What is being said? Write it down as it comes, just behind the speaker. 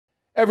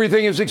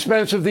Everything is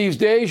expensive these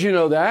days, you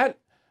know that.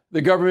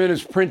 The government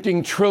is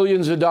printing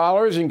trillions of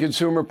dollars and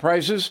consumer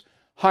prices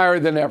higher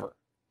than ever.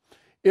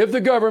 If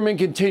the government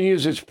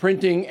continues its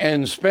printing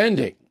and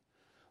spending,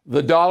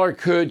 the dollar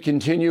could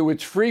continue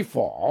its free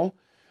fall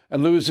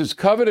and lose its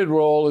coveted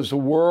role as the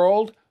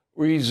world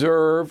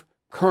reserve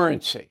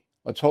currency.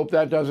 Let's hope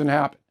that doesn't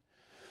happen.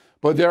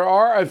 But there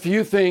are a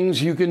few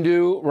things you can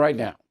do right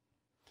now.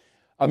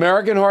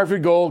 American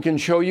Hartford Gold can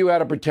show you how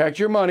to protect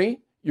your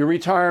money, your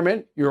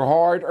retirement, your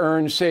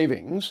hard-earned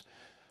savings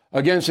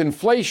against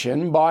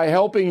inflation by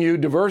helping you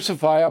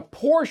diversify a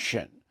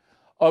portion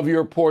of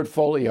your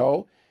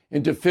portfolio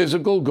into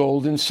physical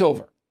gold and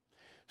silver.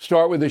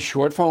 Start with a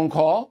short phone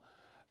call,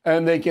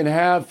 and they can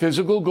have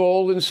physical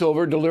gold and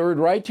silver delivered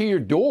right to your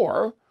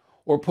door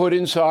or put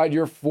inside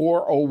your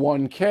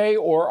 401k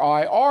or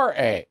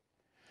IRA.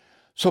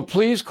 So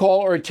please call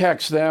or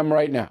text them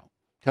right now.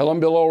 Tell them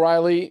Bill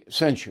O'Reilly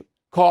sent you.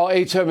 Call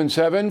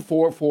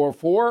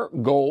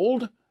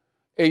 877-444-GOLD,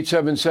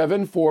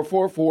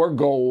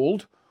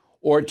 877-444-GOLD,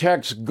 or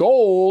text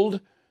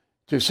GOLD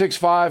to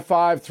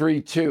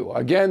 65532.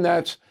 Again,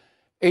 that's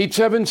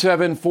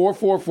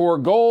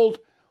 877-444-GOLD,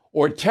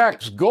 or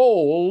text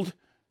GOLD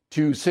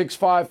to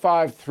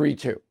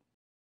 65532.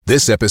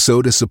 This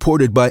episode is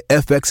supported by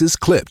FX's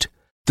Clipped,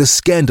 the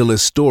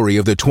scandalous story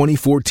of the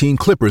 2014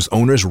 Clippers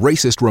owner's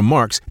racist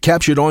remarks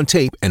captured on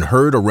tape and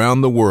heard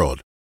around the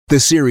world. The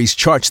series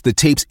charts the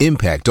tape's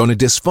impact on a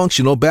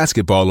dysfunctional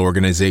basketball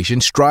organization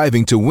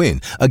striving to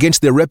win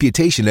against their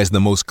reputation as the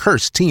most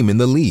cursed team in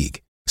the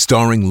league.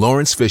 Starring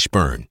Lawrence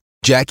Fishburne,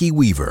 Jackie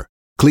Weaver,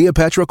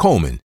 Cleopatra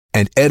Coleman,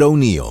 and Ed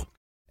O'Neill.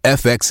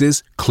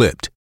 FX's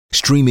Clipped,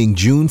 streaming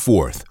June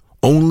 4th,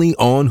 only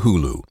on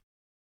Hulu.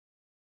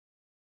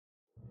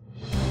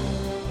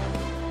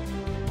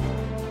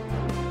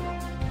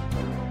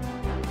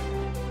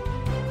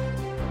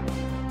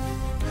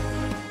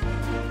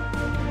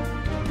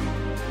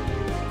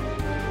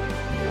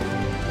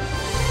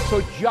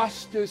 So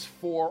justice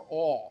for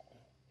all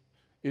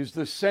is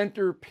the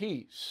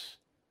centerpiece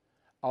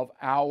of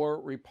our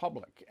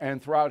republic.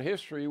 And throughout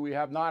history, we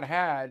have not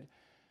had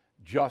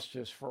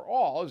justice for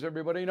all, as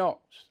everybody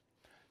knows.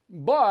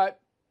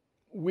 But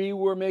we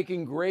were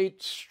making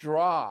great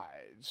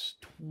strides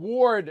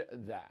toward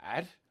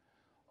that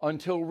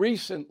until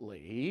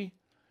recently,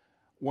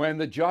 when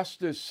the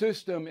justice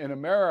system in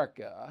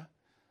America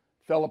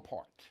fell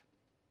apart.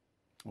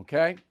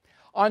 Okay?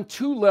 On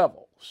two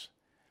levels.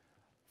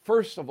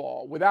 First of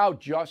all, without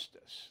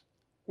justice,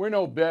 we're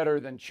no better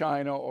than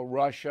China or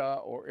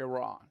Russia or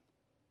Iran.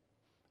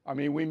 I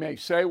mean, we may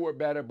say we're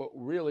better, but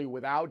really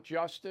without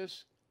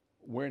justice,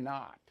 we're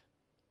not.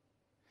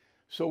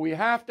 So we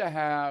have to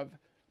have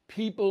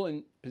people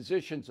in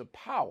positions of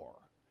power,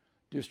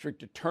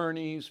 district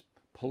attorneys,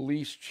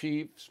 police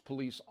chiefs,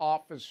 police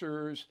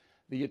officers,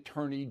 the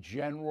attorney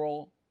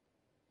general.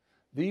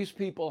 These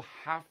people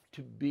have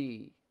to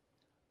be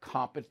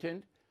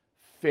competent,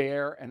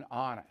 fair, and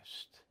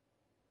honest.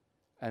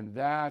 And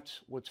that's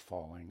what's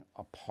falling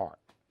apart.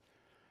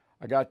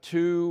 I got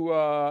two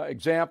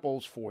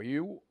examples for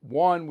you.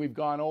 One we've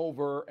gone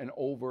over and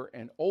over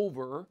and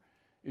over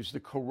is the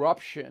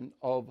corruption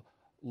of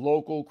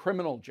local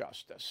criminal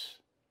justice,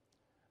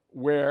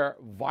 where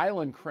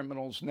violent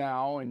criminals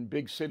now in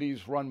big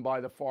cities run by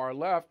the far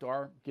left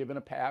are given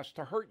a pass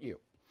to hurt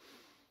you.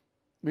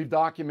 We've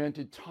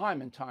documented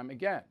time and time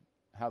again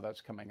how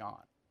that's coming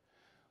on.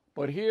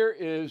 But here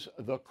is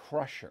the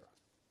crusher,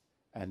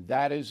 and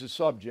that is the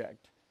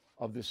subject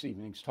of this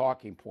evening's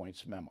Talking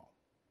Points memo.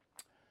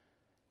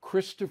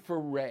 Christopher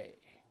Wray,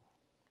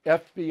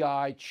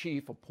 FBI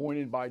chief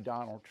appointed by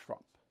Donald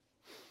Trump,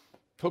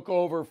 took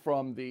over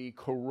from the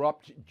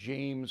corrupt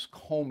James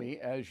Comey,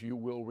 as you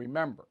will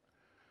remember.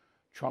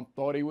 Trump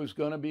thought he was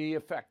going to be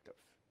effective.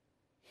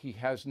 He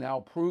has now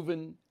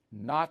proven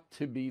not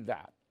to be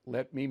that.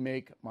 Let me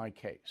make my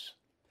case.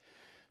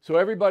 So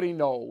everybody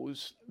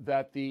knows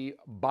that the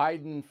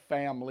Biden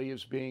family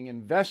is being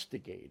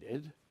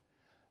investigated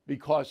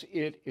because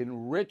it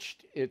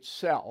enriched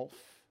itself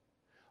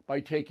by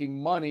taking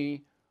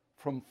money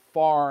from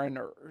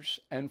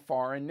foreigners and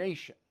foreign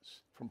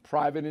nations, from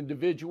private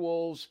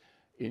individuals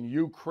in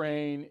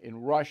Ukraine,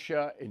 in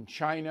Russia, in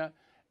China,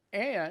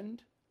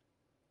 and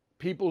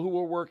people who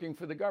were working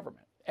for the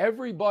government.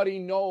 Everybody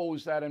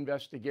knows that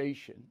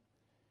investigation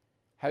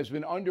has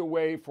been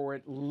underway for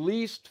at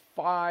least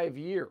 5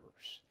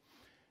 years.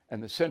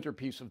 And the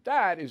centerpiece of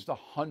that is the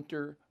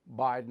Hunter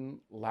Biden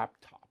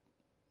laptop.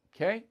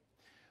 Okay?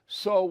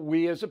 So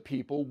we as a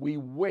people, we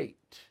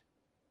wait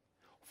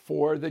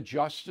for the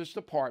Justice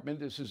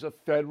Department, this is a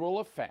federal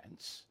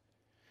offense,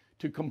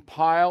 to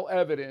compile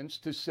evidence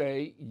to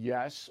say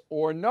yes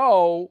or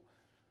no.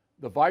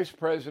 The Vice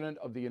President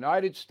of the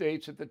United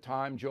States at the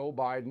time, Joe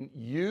Biden,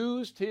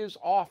 used his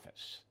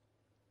office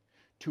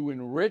to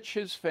enrich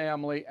his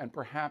family and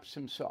perhaps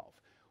himself.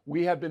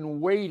 We have been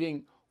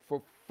waiting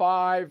for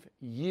 5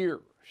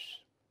 years.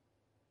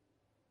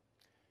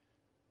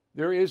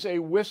 There is a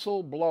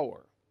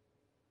whistleblower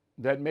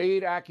that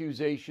made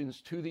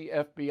accusations to the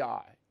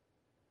FBI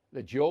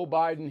that Joe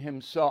Biden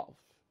himself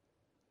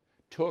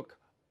took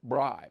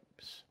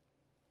bribes.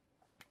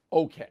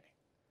 Okay,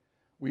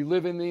 we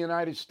live in the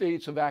United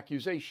States of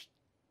accusation.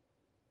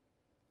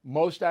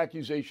 Most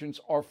accusations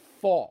are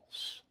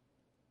false.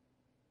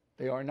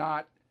 They are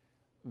not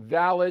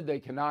valid. They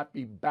cannot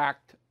be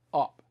backed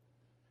up.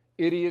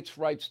 Idiots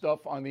write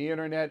stuff on the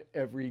internet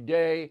every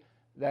day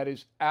that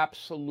is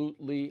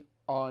absolutely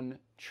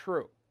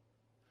untrue.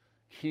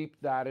 Keep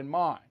that in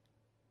mind.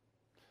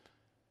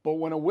 But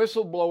when a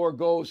whistleblower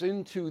goes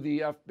into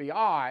the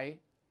FBI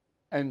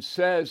and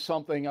says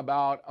something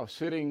about a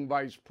sitting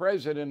vice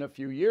president a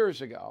few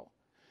years ago,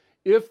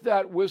 if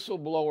that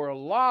whistleblower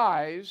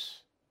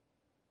lies,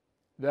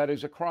 that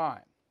is a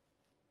crime.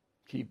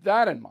 Keep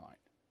that in mind.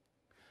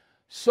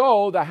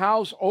 So the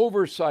House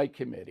Oversight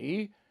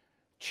Committee,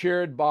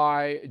 chaired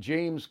by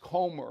James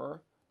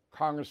Comer,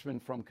 congressman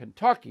from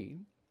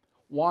Kentucky,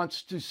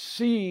 wants to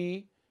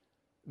see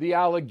the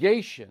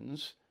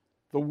allegations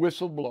the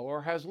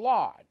whistleblower has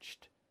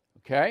lodged.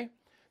 Okay?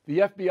 The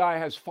FBI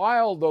has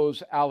filed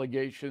those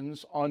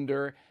allegations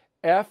under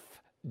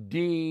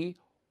FD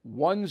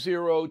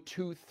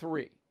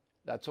 1023.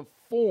 That's a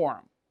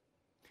form.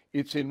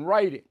 It's in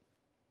writing.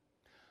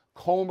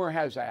 Comer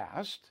has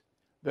asked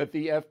that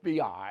the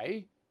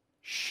FBI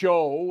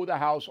show the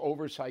House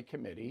Oversight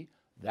Committee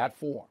that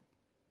form.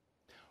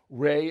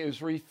 Wray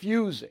is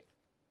refusing.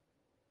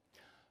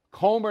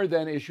 Comer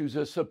then issues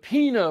a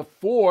subpoena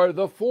for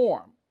the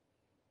form.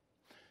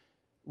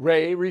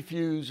 Wray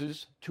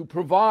refuses to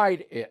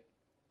provide it.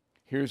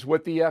 Here's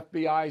what the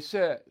FBI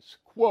says,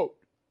 quote,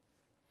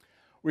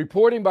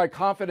 reporting by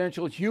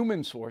confidential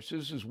human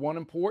sources is one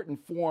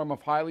important form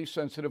of highly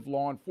sensitive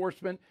law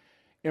enforcement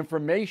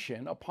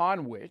information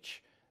upon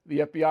which the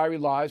FBI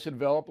relies to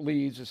develop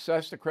leads,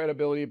 assess the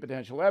credibility of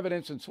potential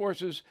evidence and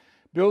sources,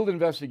 build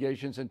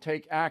investigations, and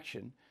take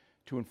action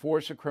to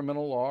enforce a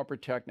criminal law or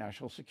protect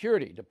national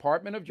security.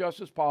 Department of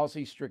Justice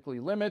policy strictly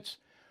limits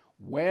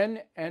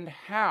when and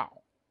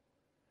how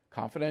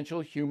confidential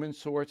human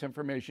source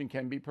information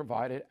can be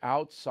provided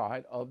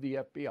outside of the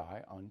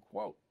FBI,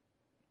 unquote.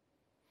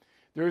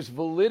 There's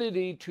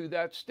validity to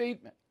that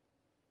statement,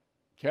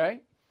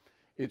 okay?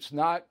 It's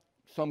not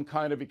some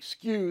kind of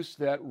excuse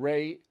that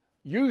Wray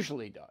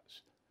usually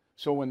does.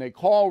 So when they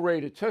call Wray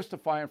to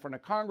testify in front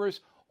of Congress,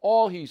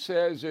 all he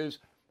says is,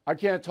 I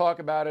can't talk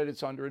about it,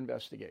 it's under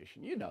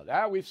investigation. You know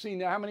that. We've seen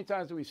that. How many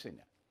times have we seen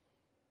that?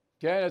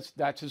 Okay,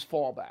 that's his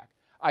fallback.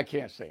 I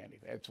can't say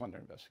anything. It's under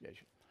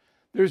investigation.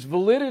 There's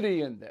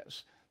validity in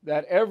this,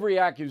 that every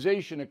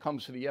accusation that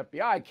comes to the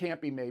FBI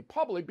can't be made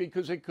public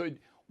because it could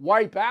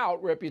wipe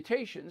out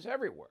reputations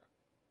everywhere.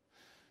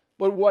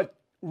 But what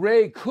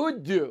Wray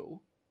could do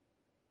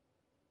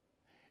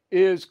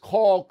is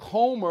call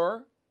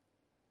Comer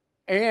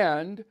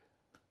and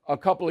a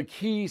couple of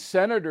key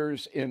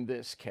senators in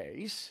this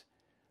case,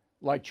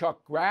 like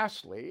Chuck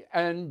Grassley,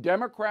 and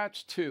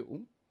Democrats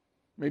too,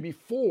 maybe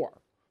 4,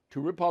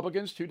 2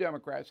 Republicans, 2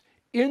 Democrats,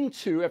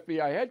 into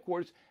FBI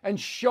headquarters and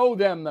show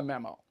them the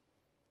memo.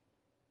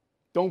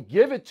 Don't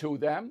give it to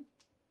them,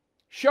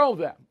 show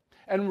them,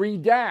 and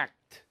redact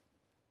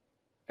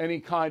any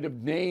kind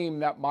of name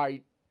that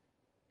might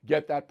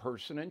get that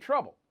person in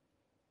trouble,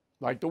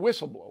 like the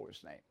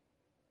whistleblower's name.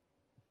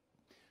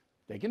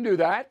 They can do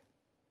that,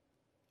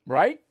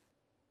 right?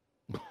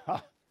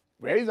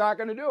 Ray's not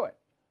going to do it.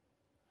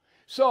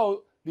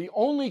 So the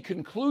only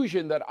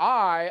conclusion that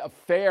I, a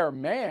fair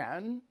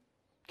man,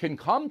 can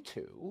come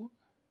to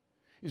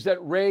is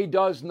that Wray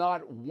does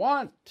not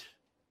want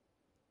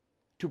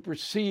to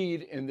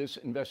proceed in this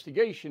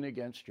investigation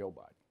against Joe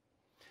Biden.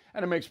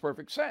 And it makes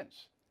perfect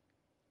sense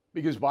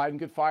because Biden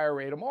could fire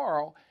Wray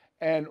tomorrow,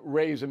 and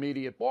Wray's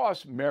immediate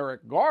boss,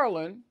 Merrick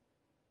Garland,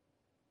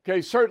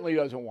 okay, certainly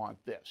doesn't want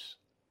this.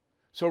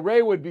 So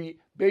Wray would be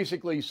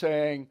basically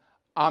saying,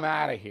 I'm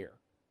out of here,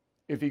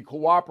 if he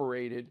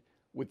cooperated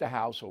with the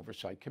House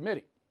Oversight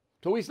Committee.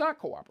 So he's not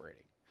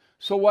cooperating.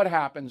 So what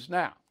happens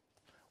now?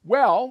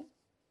 Well,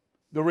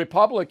 the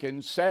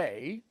Republicans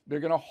say they're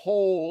going to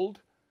hold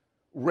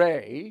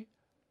Wray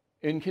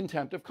in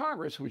contempt of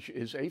Congress, which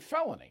is a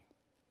felony.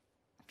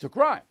 It's a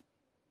crime.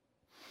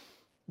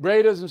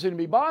 Wray doesn't seem to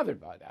be bothered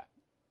by that,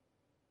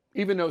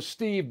 even though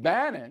Steve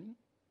Bannon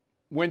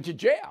went to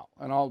jail.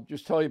 And I'll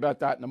just tell you about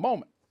that in a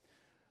moment.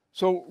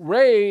 So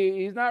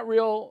Wray, he's not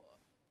real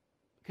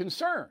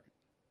concerned.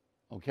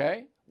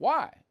 Okay?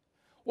 Why?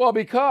 Well,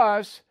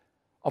 because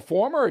a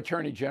former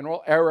Attorney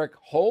General, Eric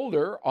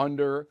Holder,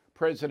 under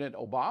President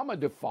Obama,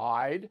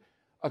 defied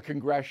a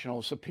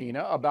congressional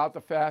subpoena about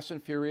the Fast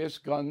and Furious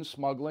gun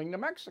smuggling to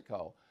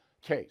Mexico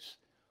case.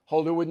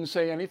 Holder wouldn't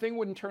say anything,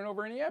 wouldn't turn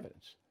over any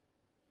evidence.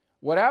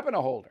 What happened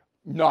to Holder?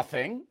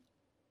 Nothing.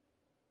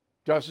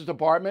 Justice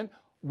Department,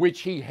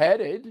 which he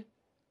headed,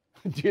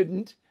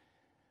 didn't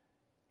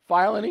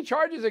file any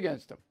charges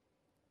against him.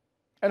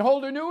 And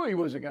Holder knew he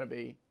wasn't going to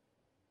be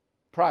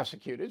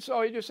prosecuted,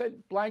 so he just said,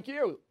 blank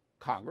you,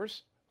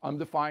 Congress, I'm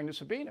defying the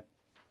subpoena.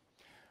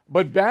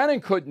 But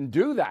Bannon couldn't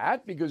do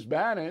that because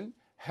Bannon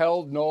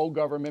held no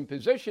government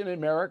position,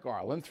 and Merrick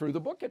Garland threw the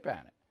book at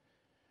Bannon.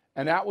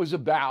 And that was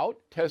about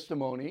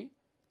testimony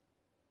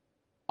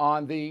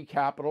on the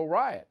Capitol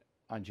riot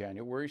on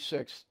January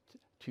 6th,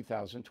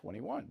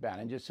 2021.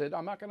 Bannon just said,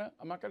 I'm not gonna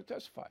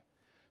testify.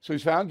 So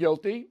he's found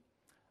guilty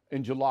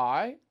in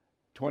July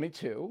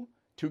 22,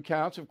 2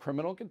 counts of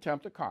criminal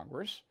contempt of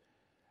Congress,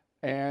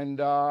 and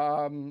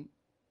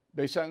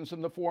they sentenced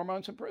him to 4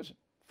 months in prison,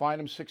 fined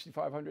him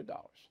 $6,500.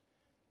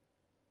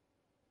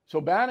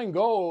 So Bannon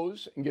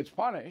goes and gets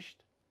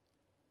punished,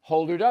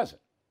 Holder doesn't.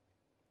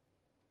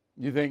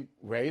 You think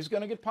Wray's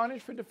going to get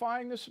punished for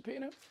defying the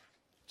subpoena?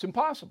 It's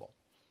impossible.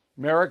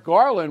 Merrick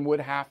Garland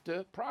would have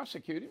to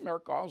prosecute him.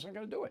 Merrick Garland's not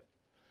going to do it.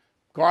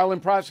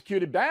 Garland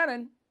prosecuted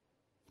Bannon.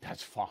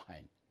 That's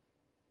fine.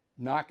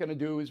 Not going to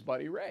do his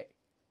buddy Wray.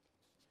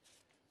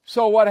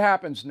 So what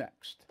happens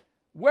next?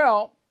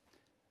 Well,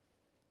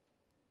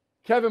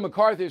 Kevin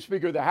McCarthy,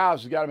 Speaker of the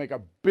House, has got to make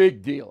a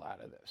big deal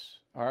out of this.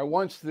 All right,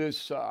 once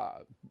this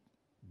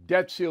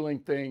debt ceiling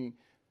thing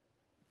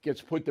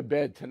gets put to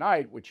bed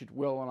tonight, which it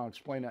will, and I'll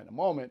explain that in a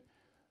moment,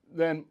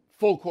 then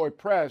full court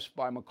press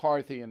by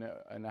McCarthy and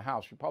the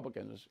House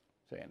Republicans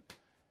saying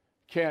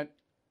can't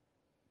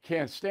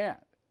stand.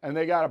 And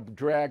they got to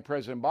drag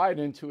President Biden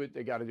into it.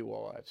 They got to do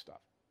all that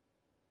stuff.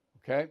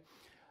 Okay?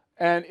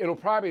 And it'll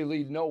probably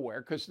lead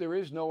nowhere because there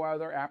is no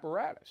other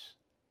apparatus.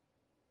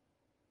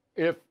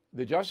 If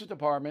the Justice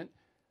Department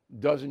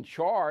doesn't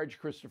charge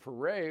Christopher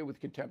Wray with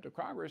contempt of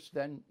Congress,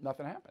 then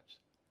nothing happens.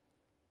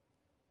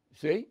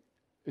 See?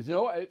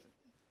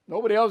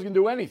 Nobody else can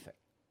do anything.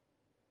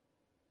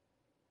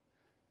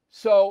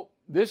 So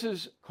this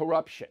is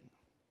corruption.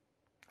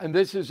 And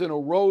this is an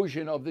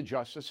erosion of the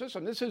justice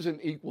system. This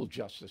isn't equal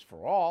justice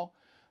for all.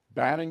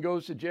 Bannon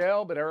goes to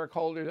jail, but Eric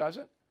Holder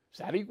doesn't. Is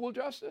that equal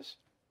justice?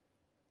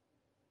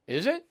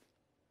 Is it?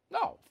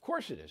 No, of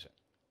course it isn't.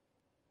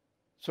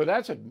 So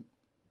that's a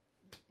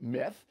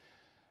myth.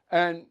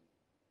 And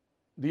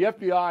the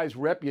FBI's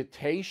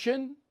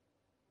reputation,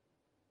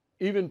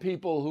 even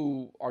people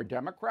who are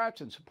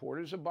Democrats and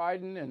supporters of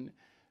Biden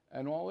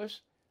and all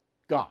this,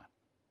 gone.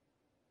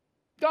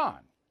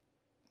 Gone.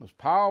 Most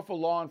powerful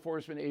law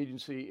enforcement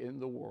agency in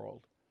the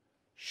world,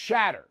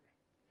 shattered.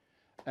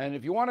 And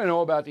if you want to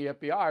know about the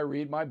FBI,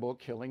 read my book,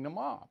 Killing the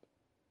Mob.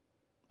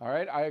 All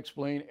right, I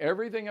explain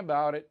everything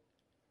about it,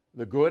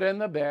 the good and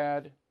the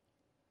bad.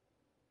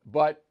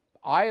 But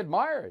I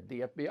admired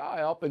the FBI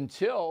up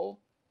until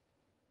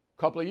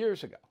a couple of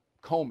years ago.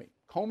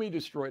 Comey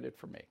destroyed it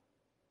for me.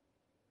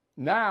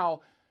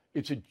 Now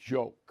it's a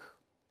joke.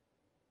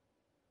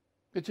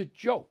 It's a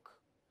joke.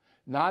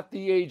 Not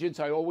the agents.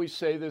 I always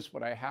say this,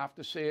 but I have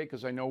to say it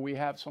because I know we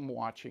have some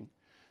watching.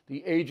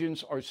 The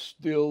agents are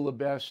still the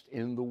best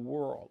in the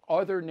world.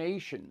 Other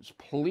nations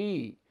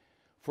plead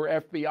for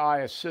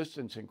FBI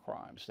assistance in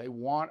crimes. They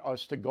want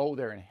us to go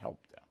there and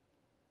help them.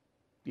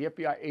 The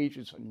FBI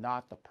agents are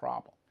not the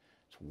problem.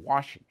 It's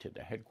Washington,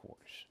 the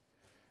headquarters.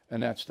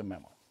 And that's the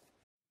memo.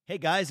 Hey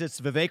guys,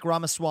 it's Vivek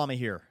Ramaswamy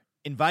here,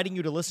 inviting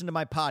you to listen to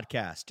my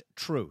podcast,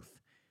 Truth.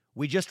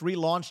 We just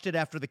relaunched it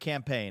after the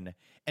campaign,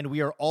 and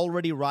we are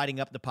already riding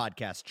up the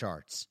podcast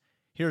charts.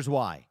 Here's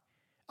why.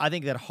 I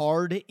think that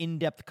hard,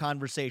 in-depth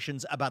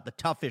conversations about the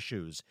tough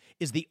issues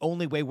is the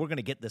only way we're going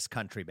to get this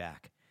country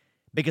back.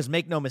 Because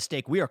make no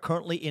mistake, we are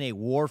currently in a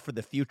war for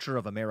the future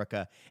of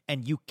America,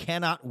 and you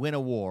cannot win a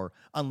war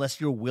unless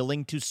you're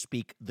willing to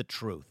speak the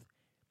truth.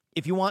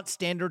 If you want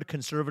standard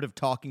conservative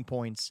talking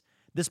points,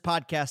 this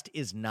podcast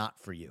is not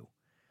for you.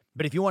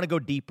 But if you want to go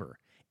deeper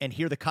and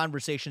hear the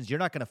conversations you're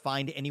not going to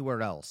find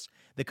anywhere else,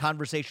 the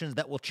conversations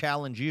that will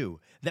challenge you,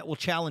 that will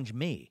challenge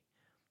me,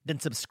 then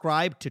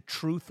subscribe to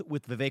Truth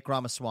with Vivek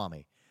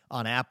Ramaswamy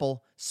on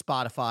Apple,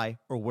 Spotify,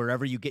 or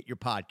wherever you get your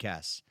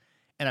podcasts.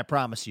 And I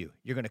promise you,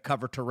 you're going to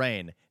cover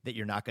terrain that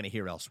you're not going to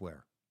hear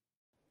elsewhere.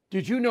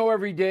 Did you know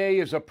every day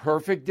is a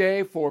perfect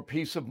day for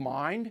peace of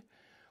mind?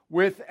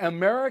 With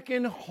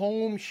American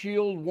Home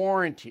Shield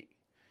Warranty,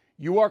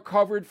 you are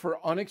covered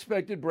for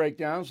unexpected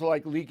breakdowns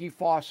like leaky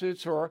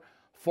faucets or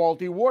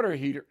faulty water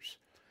heaters.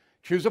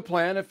 Choose a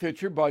plan that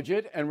fits your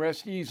budget and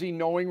rest easy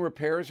knowing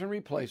repairs and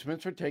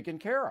replacements are taken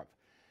care of.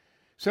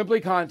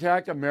 Simply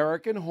contact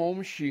American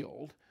Home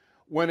Shield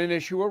when an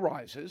issue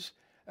arises,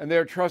 and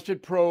their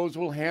trusted pros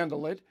will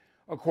handle it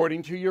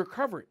according to your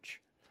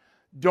coverage.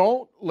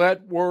 Don't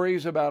let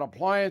worries about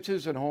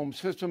appliances and home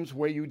systems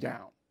weigh you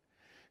down.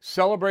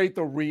 Celebrate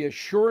the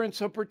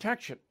reassurance of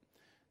protection.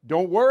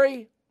 Don't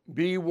worry,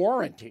 be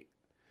warranty.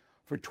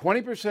 For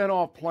 20%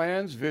 off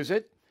plans,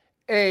 visit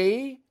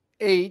ahs.com/bill.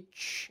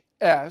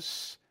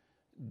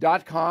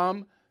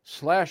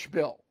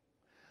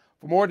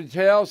 For more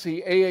details,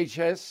 see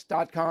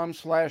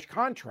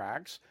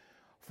ahs.com/contracts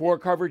for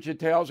coverage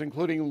details,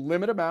 including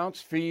limit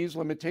amounts, fees,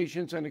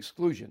 limitations, and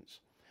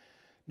exclusions.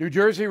 New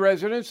Jersey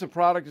residents, the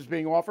product is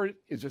being offered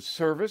is a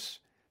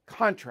service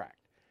contract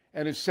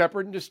and is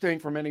separate and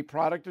distinct from any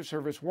product or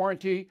service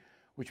warranty,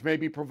 which may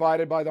be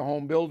provided by the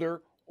home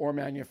builder or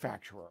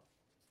manufacturer.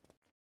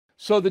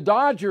 So the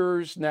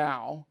Dodgers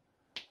now,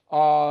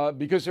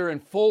 because they're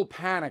in full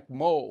panic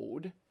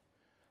mode,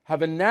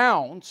 have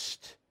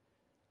announced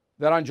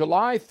that on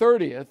July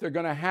 30th, they're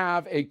going to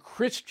have a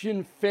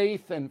Christian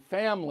Faith and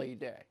Family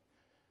Day.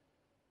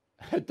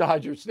 at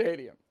Dodger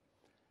Stadium.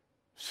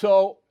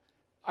 So,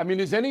 I mean,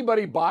 is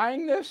anybody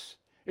buying this?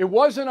 It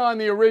wasn't on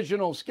the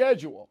original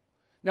schedule.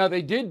 Now,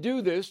 they did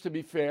do this, to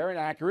be fair and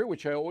accurate,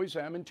 which I always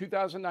am. In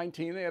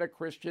 2019, they had a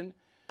Christian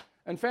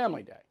and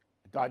Family Day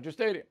at Dodger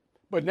Stadium.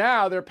 But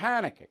now they're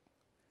panicking.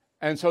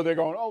 And so they're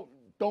going, oh,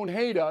 don't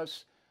hate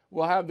us.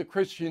 We'll have the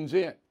Christians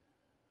in.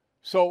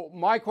 So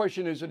my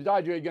question is, at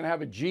Dodger, are you going to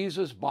have a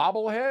Jesus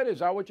bobblehead? Is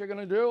that what you're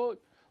going to do,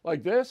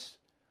 like this,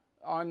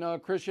 on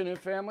Christian and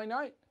Family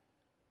Night?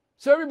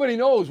 So everybody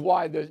knows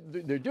why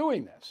they're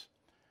doing this.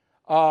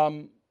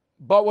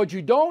 But what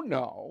you don't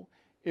know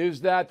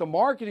is that the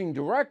marketing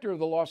director of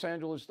the Los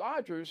Angeles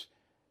Dodgers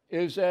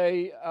is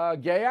a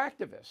gay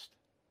activist.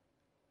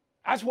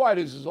 That's why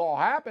this is all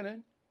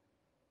happening.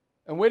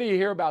 And where do you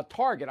hear about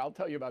Target? I'll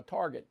tell you about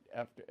Target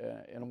after,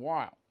 in a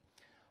while.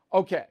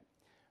 Okay,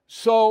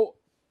 so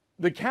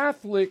the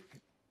Catholic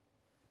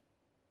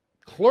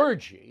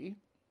clergy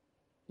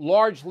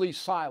largely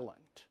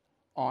silent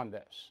on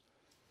this.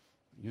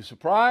 You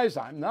surprised?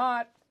 I'm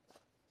not.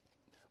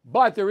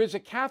 But there is a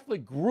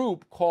Catholic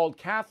group called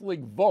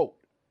Catholic Vote,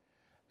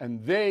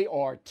 and they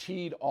are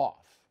teed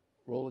off.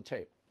 Roll the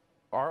tape.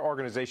 Our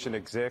organization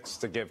exists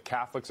to give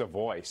Catholics a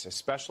voice,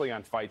 especially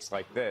on fights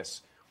like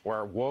this,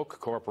 where woke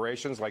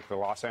corporations like the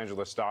Los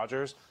Angeles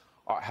Dodgers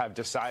have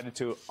decided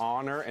to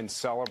honor and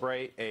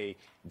celebrate a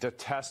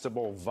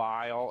detestable,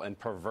 vile, and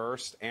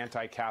perverse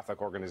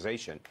anti-Catholic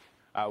organization.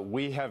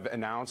 We have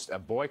announced a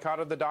boycott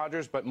of the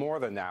Dodgers, but more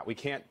than that, we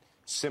can't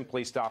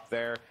simply stop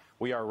there.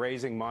 We are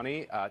raising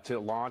money to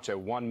launch a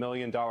 $1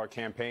 million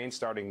campaign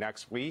starting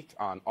next week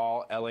on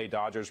all LA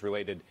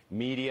Dodgers-related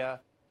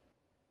media.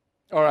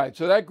 All right,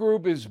 so that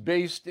group is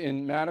based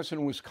in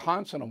Madison,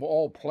 Wisconsin, of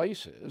all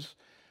places,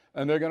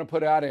 and they're going to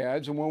put out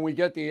ads. And when we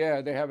get the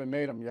ad, they haven't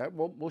made them yet.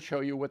 We'll show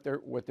you what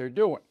they're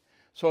doing.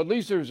 So at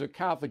least there's a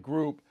Catholic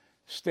group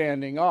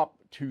standing up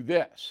to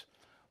this.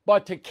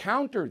 But to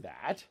counter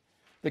that,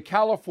 the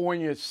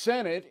California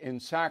Senate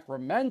in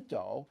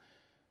Sacramento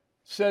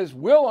says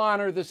we'll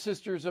honor the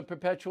Sisters of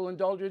Perpetual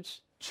Indulgence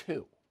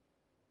too.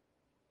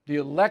 The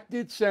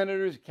elected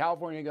senators of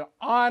California are going to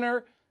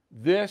honor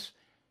this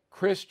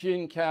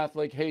Christian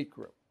Catholic hate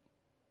group.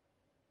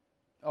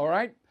 All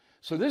right?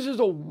 So this is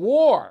a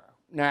war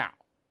now.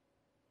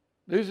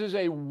 This is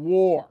a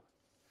war.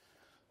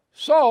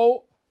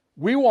 So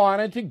we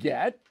wanted to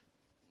get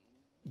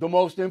the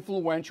most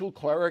influential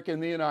cleric in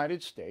the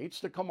United States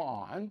to come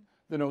on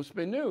the No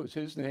Spin News.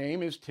 His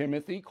name is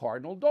Timothy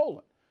Cardinal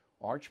Dolan,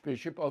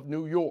 Archbishop of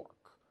New York.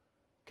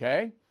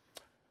 Okay?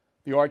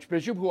 The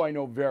Archbishop, who I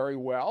know very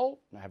well,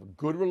 I have a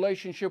good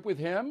relationship with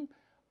him.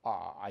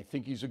 I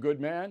think he's a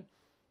good man.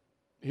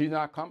 He's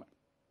not coming.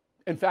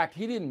 In fact,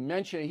 he didn't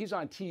mention it. He's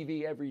on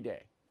TV every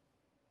day.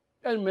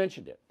 And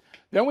mentioned it.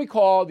 Then we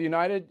called the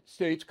United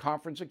States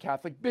Conference of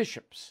Catholic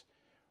Bishops,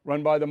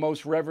 run by the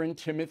Most Reverend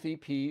Timothy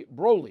P.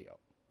 Broglio.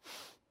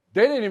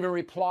 They didn't even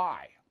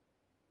reply.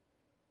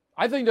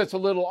 I think that's a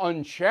little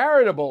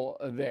uncharitable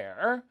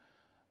there,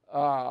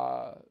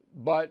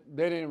 but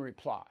they didn't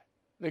reply.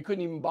 They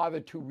couldn't even bother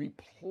to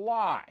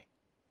reply.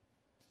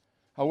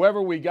 However,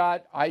 we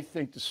got, I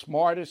think, the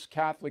smartest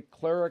Catholic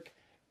cleric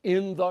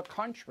in the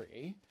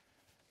country,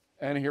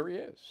 and here he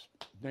is.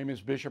 His name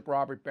is Bishop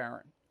Robert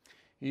Barron.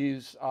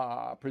 He's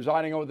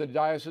presiding over the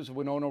Diocese of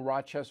Winona,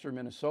 Rochester,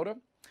 Minnesota.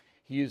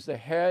 He is the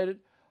head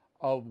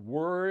of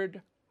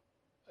Word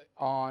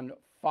on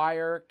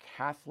Fire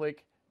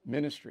Catholic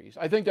Ministries.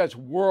 I think that's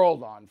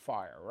World on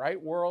Fire,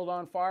 right? World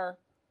on Fire?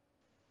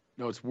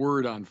 No, it's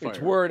Word on Fire. It's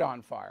Word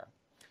on Fire.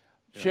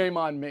 Yeah. Shame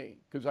on me,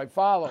 because I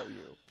follow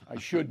you. I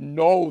should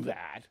know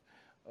that,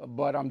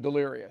 but I'm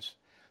delirious.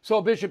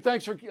 So, Bishop,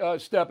 thanks for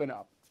stepping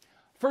up.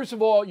 First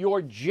of all,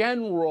 your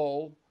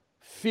general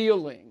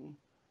feeling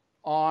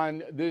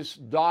on this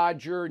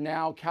Dodger,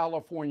 now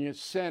California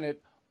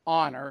Senate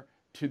honor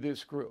to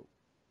this group.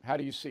 How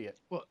do you see it?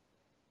 Well,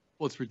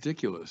 it's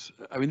ridiculous.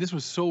 I mean, this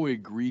was so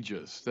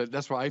egregious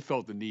that's why I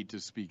felt the need to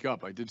speak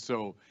up. I did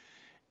so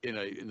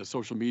in the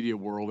social media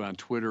world, on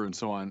Twitter and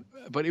so on.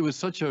 But it was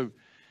such a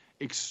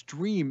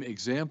extreme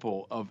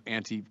example of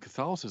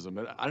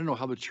anti-Catholicism. I don't know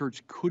how the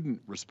church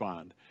couldn't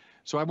respond.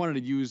 So I wanted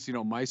to use,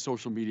 my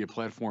social media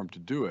platform to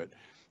do it.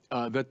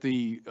 That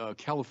the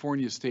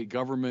California state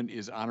government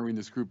is honoring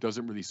this group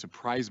doesn't really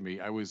surprise me.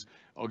 I was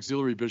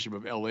auxiliary bishop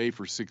of LA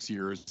for 6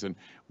 years, and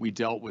we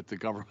dealt with the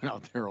government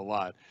out there a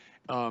lot.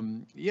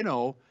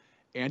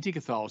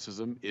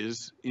 Anti-Catholicism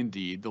is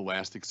indeed the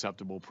last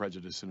acceptable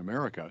prejudice in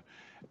America.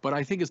 But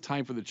I think it's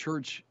time for the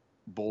church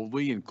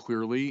boldly and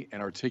clearly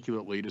and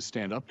articulately to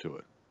stand up to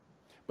it.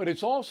 But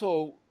it's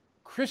also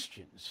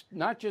Christians,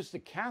 not just the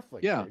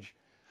Catholic Church.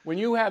 When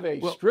you have a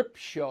strip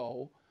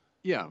show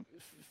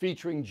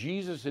featuring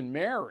Jesus and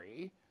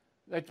Mary,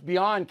 that's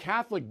beyond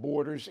Catholic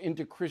borders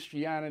into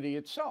Christianity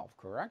itself,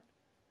 correct?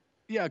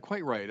 Yeah,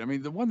 quite right. I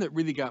mean, the one that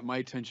really got my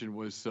attention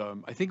was,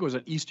 I think it was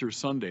on Easter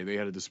Sunday, they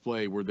had a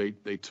display where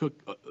they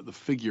took the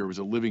figure, it was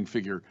a living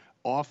figure,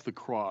 off the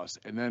cross,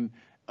 and then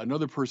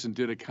another person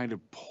did a kind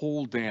of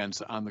pole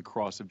dance on the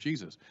cross of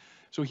Jesus.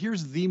 So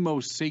here's the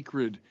most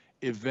sacred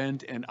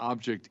event and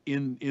object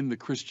in the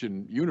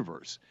Christian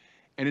universe.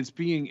 And it's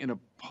being, in a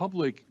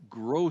public,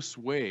 gross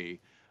way,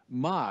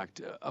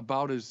 mocked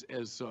about as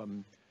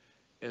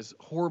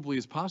horribly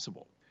as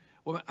possible.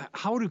 Well,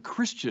 how do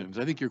Christians,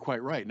 I think you're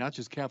quite right, not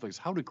just Catholics,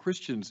 how do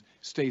Christians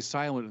stay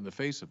silent in the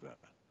face of that?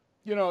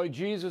 You know,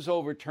 Jesus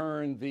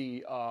overturned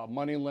the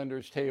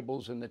moneylenders'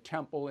 tables in the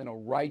temple in a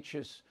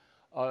righteous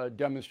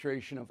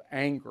demonstration of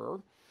anger.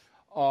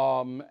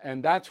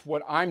 And that's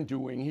what I'm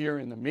doing here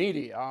in the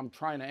media. I'm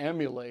trying to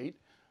emulate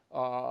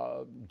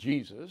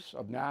Jesus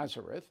of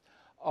Nazareth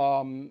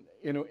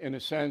in a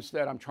sense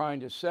that I'm trying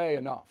to say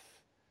enough.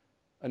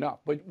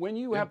 But when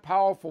you have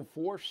powerful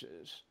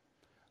forces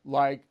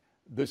like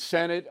the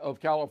Senate of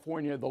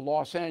California, the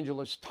Los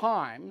Angeles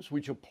Times,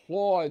 which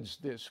applauds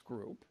this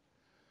group,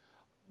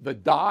 the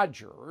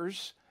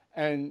Dodgers,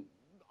 and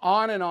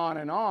on and on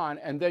and on,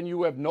 and then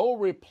you have no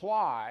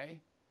reply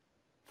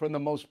from the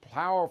most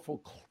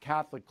powerful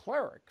Catholic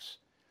clerics,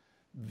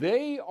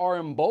 they are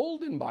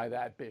emboldened by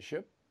that,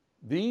 Bishop.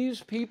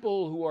 These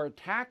people who are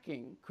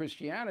attacking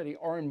Christianity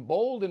are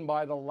emboldened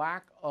by the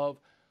lack of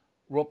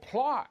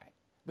reply,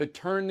 that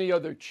turn the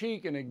other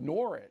cheek and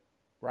ignore it,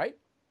 right?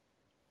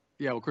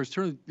 Yeah, well, of course,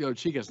 turn the other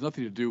cheek has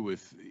nothing to do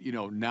with,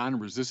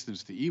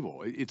 non-resistance to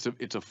evil.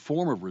 It's a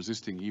form of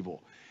resisting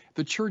evil.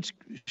 The church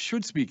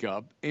should speak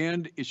up,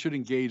 and it should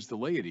engage the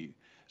laity.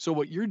 So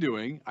what you're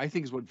doing, I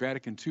think, is what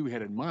Vatican II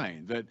had in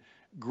mind, that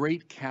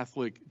great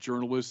Catholic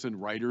journalists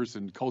and writers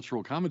and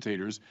cultural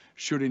commentators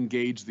should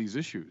engage these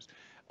issues.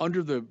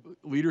 Under the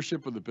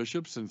leadership of the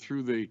bishops and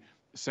through the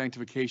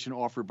sanctification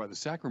offered by the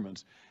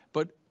sacraments,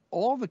 but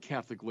all the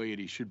Catholic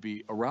laity should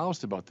be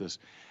aroused about this.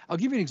 I'll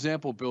give you an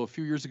example, Bill. A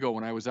few years ago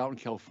when I was out in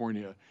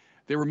California,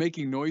 they were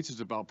making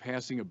noises about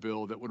passing a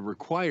bill that would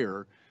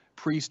require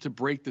priests to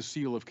break the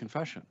seal of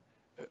confession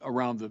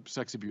around the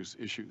sex abuse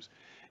issues.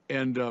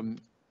 And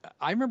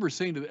I remember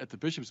saying at the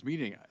bishop's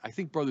meeting, I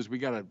think, brothers, we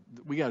gotta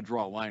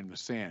draw a line in the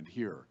sand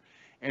here.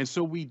 And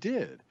so we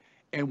did.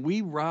 And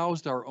we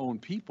roused our own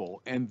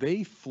people, and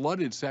they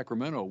flooded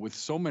Sacramento with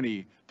so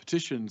many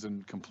petitions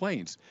and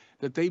complaints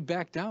that they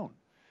backed down.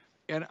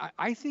 And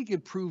I think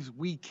it proves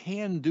we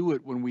can do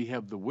it when we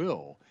have the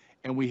will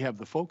and we have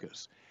the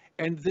focus.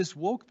 And this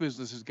woke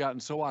business has gotten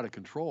so out of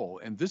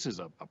control, and this is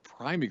a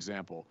prime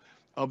example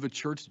of the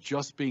church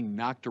just being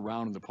knocked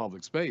around in the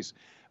public space.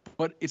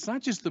 But it's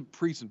not just the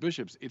priests and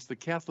bishops, it's the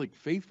Catholic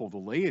faithful, the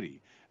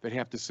laity, that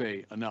have to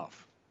say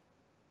enough.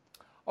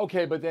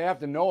 Okay, but they have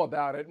to know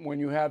about it when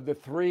you have the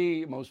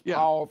three most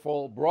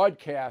powerful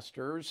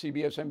broadcasters,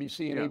 CBS,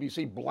 NBC, and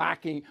ABC,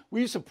 blacking. Were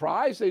you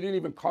surprised they didn't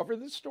even cover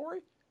this story?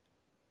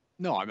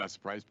 No, I'm not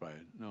surprised by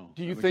it. No.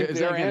 Do you think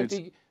they're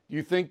do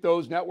you think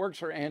those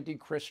networks are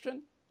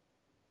anti-Christian?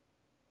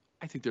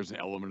 I think there's an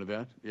element of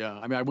that. Yeah.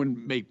 I mean, I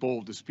wouldn't make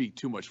bold to speak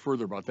too much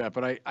further about that,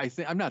 but I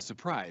think I'm not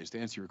surprised, to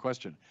answer your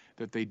question,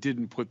 that they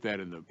didn't put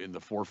that in the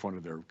forefront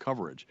of their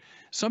coverage.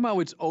 Somehow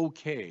it's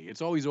okay.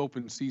 It's always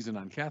open season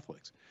on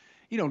Catholics.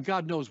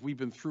 God knows we've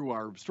been through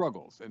our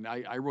struggles, and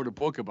I wrote a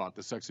book about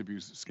the sex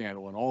abuse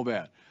scandal and all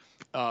that.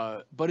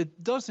 But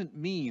it doesn't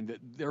mean that,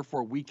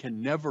 therefore, we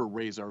can never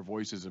raise our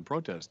voices in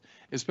protest,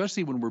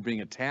 especially when we're being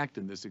attacked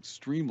in this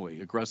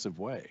extremely aggressive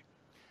way.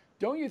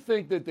 Don't you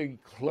think that the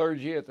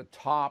clergy at the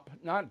top,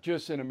 not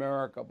just in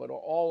America, but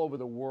all over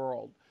the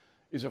world,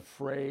 is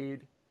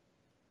afraid?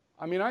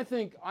 I mean,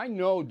 I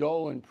know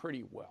Dolan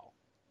pretty well.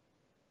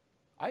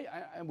 I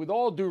with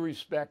all due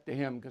respect to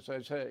him, because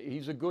I said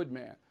he's a good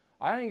man,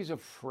 I think he's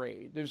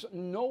afraid. There's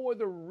no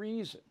other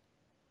reason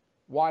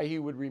why he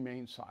would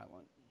remain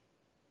silent.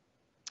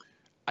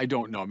 I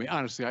don't know. I mean,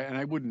 honestly,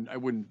 I wouldn't,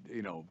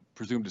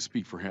 presume to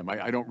speak for him.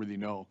 I don't really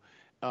know.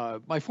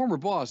 My former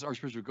boss,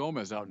 Archbishop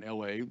Gomez, out in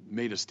L.A.,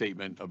 made a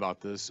statement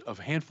about this.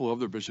 A handful of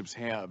other bishops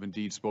have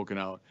indeed spoken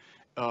out.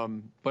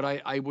 But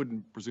I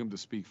wouldn't presume to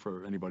speak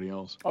for anybody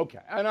else. Okay,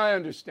 and I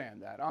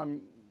understand that.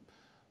 I'm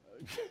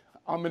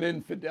an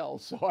infidel,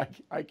 so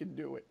I can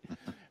do it.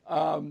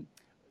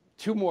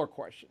 Two more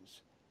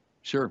questions.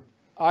 Sure.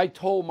 I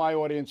told my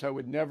audience I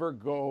would never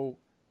go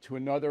to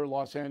another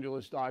Los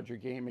Angeles Dodger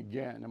game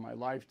again in my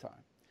lifetime,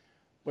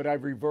 but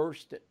I've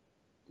reversed it.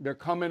 They're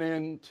coming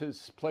in to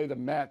play the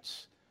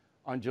Mets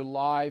on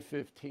July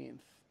 15th,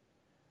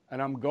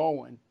 and I'm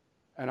going,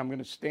 and I'm going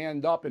to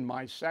stand up in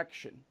my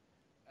section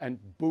and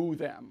boo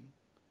them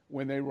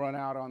when they run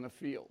out on the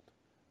field.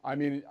 I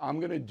mean,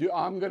 I'm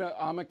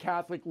a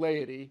Catholic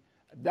laity.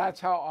 That's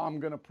how I'm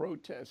going to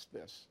protest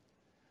this.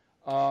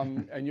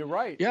 And you're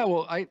right. Yeah,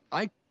 well,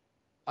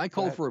 I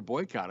called for a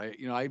boycott.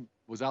 I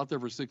was out there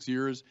for 6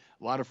 years,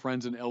 a lot of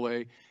friends in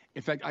LA.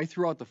 In fact, I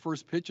threw out the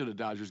first pitch of the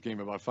Dodgers game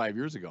about 5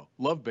 years ago.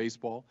 Love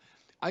baseball.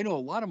 I know a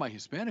lot of my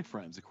Hispanic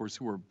friends, of course,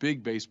 who are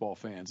big baseball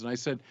fans. And I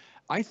said,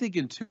 I think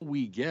until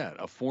we get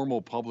a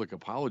formal public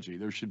apology,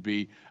 there should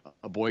be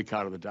a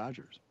boycott of the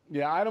Dodgers.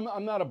 Yeah,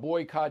 I'm not a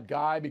boycott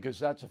guy because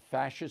that's a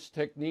fascist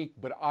technique,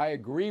 but I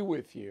agree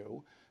with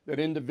you that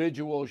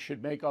individuals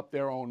should make up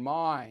their own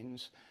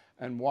minds.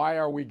 And why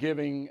are we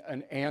giving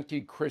an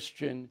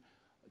anti-Christian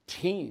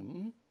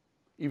team,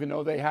 even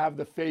though they have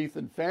the faith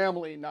and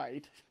family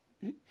night,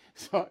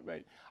 So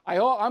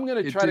I'm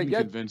going to try to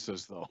get. It didn't convince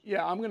us, though.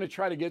 Yeah, I'm going to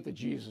try to get the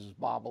Jesus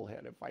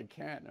bobblehead if I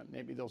can, and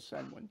maybe they'll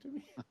send one to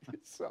me.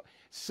 It's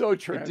so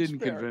transparent. It didn't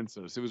convince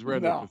us. It was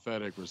rather a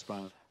pathetic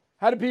response.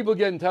 How do people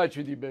get in touch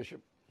with you,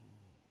 Bishop?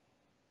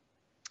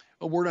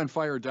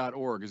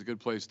 Wordonfire.org is a good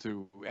place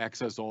to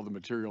access all the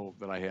material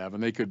that I have,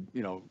 and they could,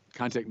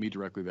 contact me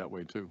directly that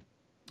way too.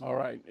 All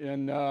right,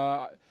 and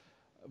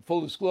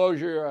full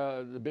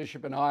disclosure, the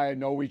bishop and I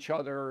know each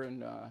other,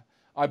 and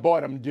I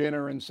bought him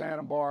dinner in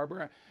Santa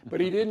Barbara, but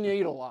he didn't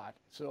eat a lot,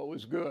 so it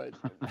was good.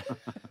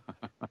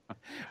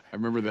 I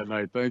remember that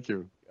night. Thank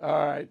you.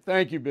 All right,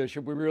 thank you,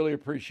 Bishop. We really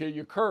appreciate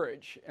your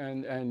courage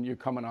and you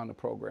coming on the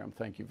program.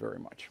 Thank you very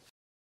much.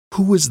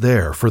 Who is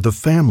there for the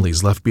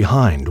families left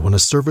behind when a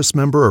service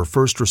member or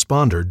first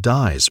responder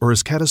dies or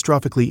is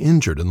catastrophically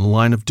injured in the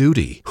line of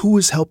duty? Who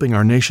is helping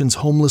our nation's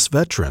homeless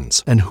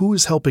veterans? And who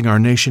is helping our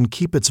nation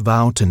keep its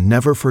vow to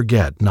never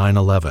forget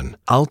 9/11?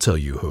 I'll tell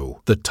you who.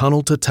 The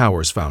Tunnel to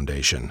Towers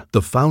Foundation.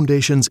 The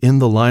foundation's In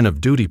the Line of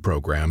Duty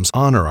programs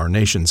honor our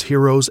nation's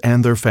heroes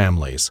and their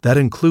families. That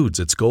includes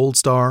its Gold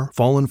Star,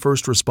 Fallen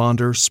First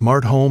Responder,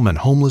 Smart Home, and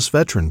Homeless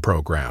Veteran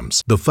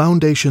programs. The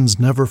foundation's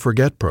Never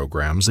Forget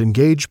programs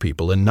engage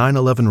people in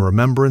 9/11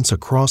 remembrance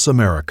across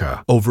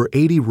America. Over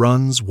 80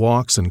 runs,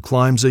 walks, and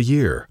climbs a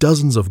year,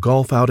 dozens of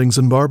golf outings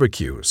and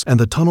barbecues, and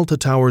the Tunnel to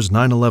Towers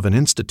 9/11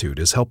 Institute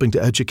is helping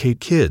to educate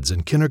kids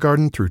in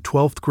kindergarten through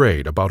 12th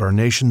grade about our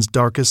nation's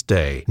darkest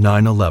day,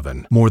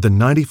 9/11. More than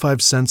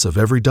 95 cents of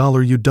every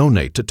dollar you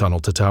donate to Tunnel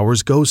to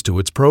Towers goes to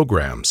its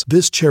programs.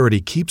 This charity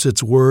keeps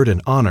its word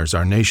and honors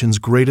our nation's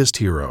greatest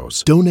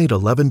heroes. Donate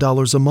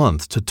 $11 a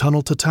month to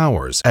Tunnel to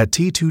Towers at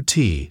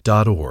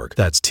T2T.org.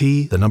 That's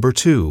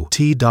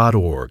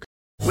T2T.org.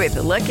 With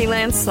the Lucky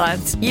Land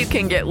Slots, you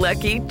can get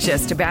lucky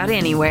just about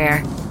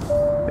anywhere.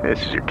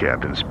 This is your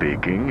captain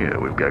speaking.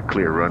 We've got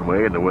clear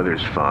runway and the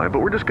weather's fine, but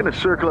we're just going to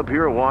circle up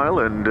here a while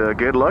and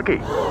get lucky.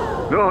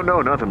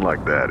 No, nothing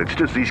like that. It's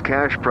just these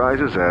cash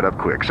prizes add up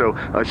quick. So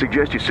I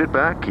suggest you sit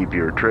back, keep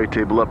your tray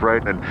table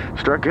upright, and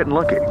start getting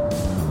lucky.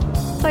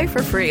 Play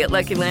for free at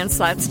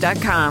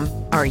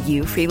LuckyLandSlots.com. Are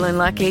you feeling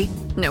lucky?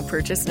 No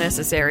purchase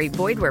necessary.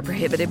 Void where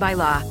prohibited by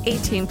law.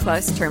 18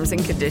 plus terms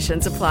and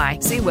conditions apply.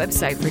 See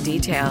website for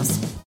details.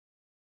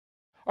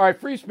 All right,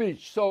 free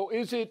speech. So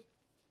is it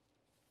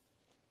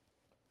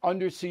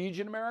under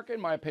siege in America?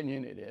 In my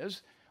opinion, it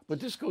is.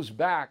 But this goes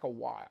back a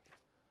while.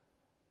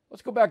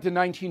 Let's go back to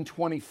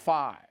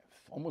 1925,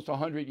 almost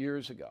 100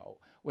 years ago,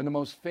 when the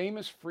most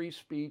famous free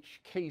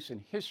speech case in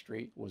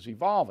history was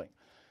evolving.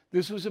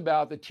 This was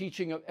about the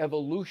teaching of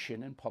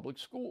evolution in public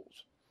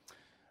schools.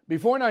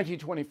 Before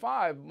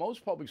 1925,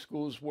 most public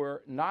schools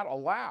were not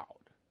allowed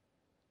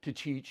to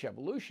teach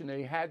evolution.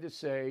 They had to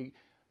say,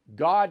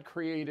 God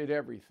created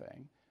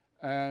everything,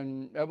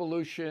 and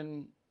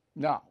evolution,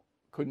 no,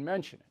 couldn't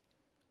mention it.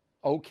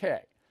 Okay.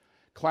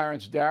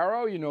 Clarence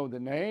Darrow, you know the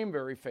name,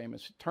 very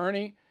famous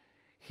attorney.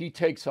 He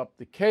takes up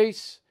the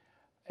case,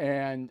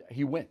 and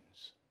he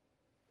wins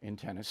in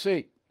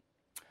Tennessee.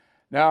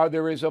 Now,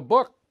 there is a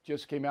book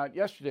just came out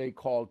yesterday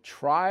called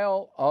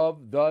Trial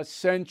of the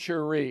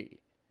Century.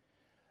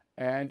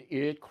 And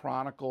it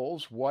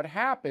chronicles what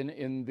happened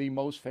in the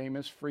most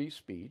famous free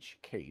speech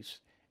case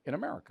in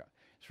America.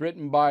 It's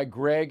written by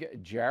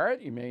Greg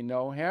Jarrett. You may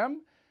know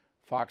him,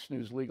 Fox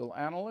News legal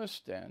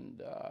analyst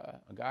and a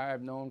guy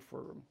I've known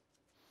for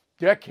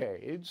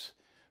decades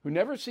who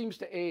never seems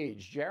to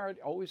age. Jarrett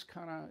always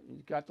kind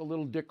of got the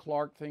little Dick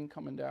Clark thing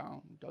coming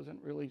down.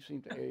 Doesn't really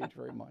seem to age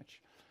very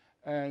much.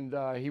 And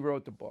he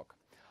wrote the book.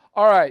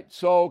 All right,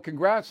 so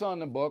congrats on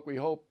the book. We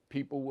hope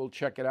people will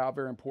check it out.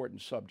 Very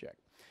important subject.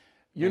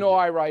 You know,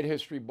 I write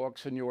history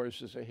books, and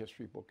yours is a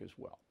history book as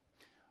well.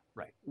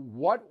 Right.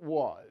 What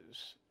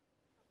was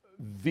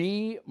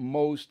the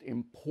most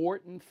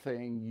important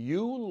thing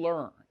you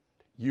learned,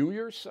 you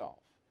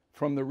yourself,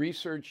 from the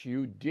research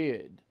you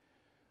did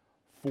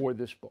for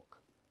this book?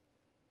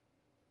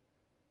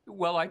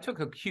 Well, I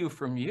took a cue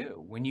from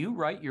you. When you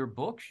write your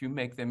books, you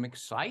make them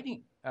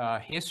exciting.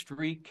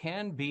 History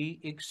can be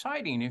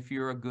exciting if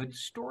you're a good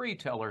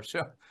storyteller.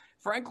 So,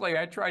 frankly,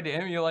 I tried to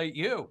emulate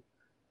you.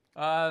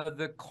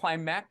 The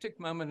climactic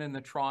moment in the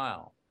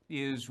trial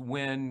is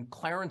when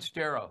Clarence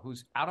Darrow,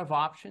 who's out of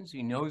options,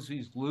 he knows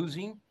he's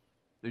losing,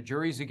 the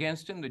jury's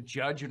against him, the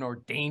judge, an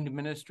ordained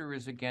minister,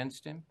 is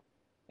against him,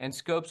 and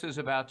Scopes is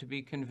about to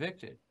be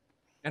convicted.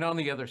 And on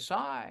the other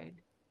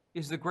side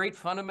is the great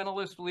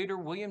fundamentalist leader,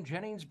 William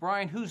Jennings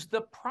Bryan, who's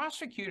the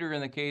prosecutor in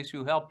the case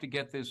who helped to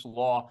get this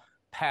law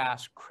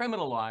passed,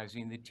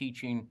 criminalizing the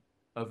teaching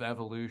of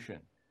evolution.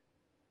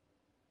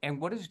 And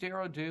what does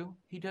Darrow do?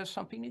 He does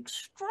something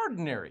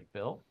extraordinary,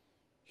 Bill.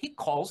 He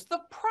calls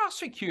the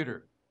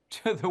prosecutor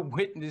to the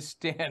witness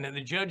stand, and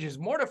the judge is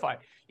mortified.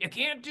 You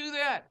can't do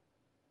that.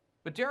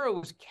 But Darrow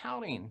was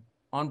counting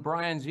on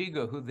Bryan's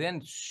ego, who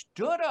then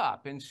stood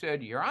up and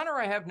said, Your Honor,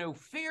 I have no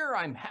fear.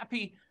 I'm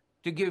happy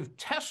to give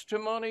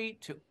testimony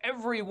to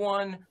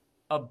everyone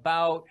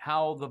about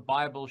how the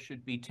Bible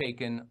should be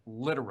taken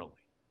literally.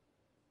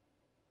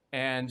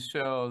 And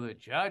so the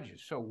judge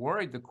is so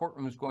worried the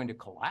courtroom is going to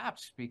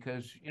collapse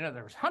because,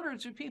 there's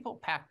hundreds of people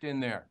packed in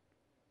there.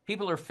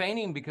 People are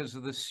fainting because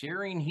of the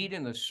searing heat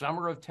in the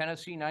summer of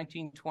Tennessee,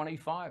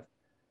 1925.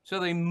 So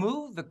they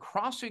moved the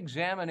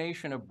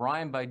cross-examination of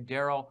Bryan by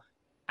Darrell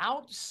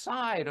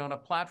outside on a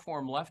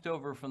platform left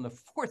over from the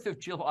 4th of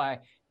July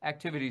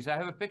activities. I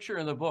have a picture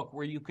in the book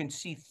where you can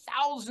see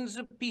thousands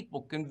of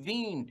people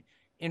convened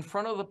in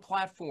front of the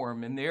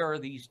platform, and there are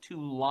these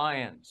two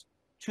lions,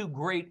 two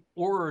great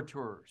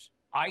orators,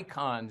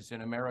 icons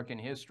in American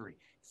history,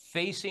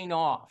 facing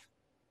off.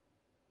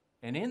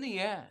 And in the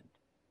end,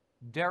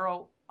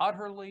 Darrell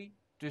utterly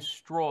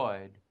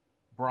destroyed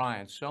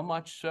Bryan, so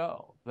much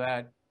so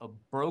that a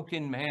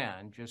broken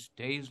man, just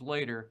days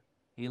later,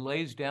 he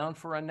lays down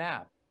for a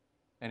nap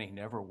and he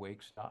never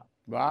wakes up.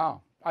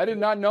 Wow. I did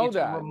not know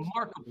that. It's a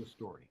remarkable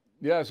story.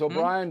 Yeah, so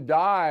Bryan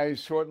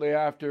dies shortly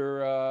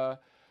after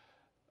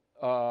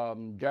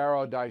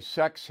Darrow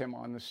dissects him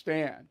on the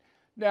stand.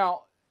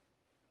 Now,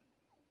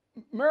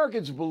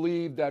 Americans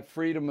believe that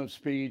freedom of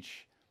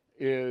speech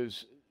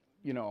is,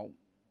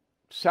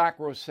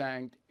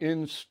 sacrosanct,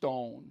 in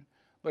stone.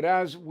 But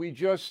as we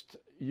just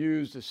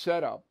used a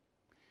setup,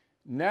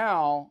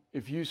 now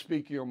if you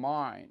speak your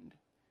mind,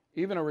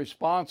 even a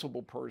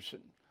responsible person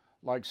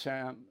like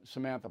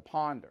Samantha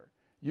Ponder,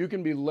 you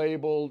can be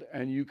labeled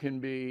and you can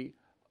be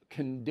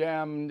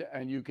condemned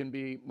and you can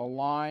be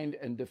maligned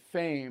and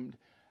defamed,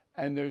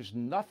 and there's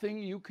nothing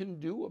you can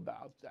do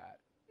about that,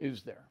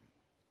 is there?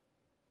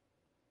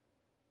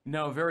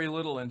 No, very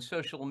little. And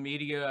social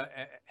media,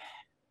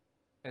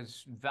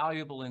 as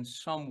valuable in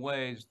some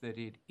ways that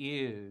it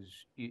is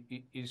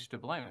to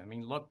blame. I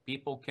mean, look,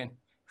 people can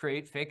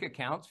create fake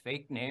accounts,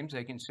 fake names.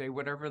 They can say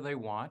whatever they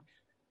want,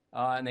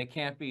 and they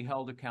can't be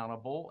held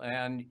accountable.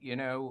 And,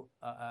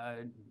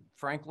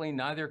 frankly,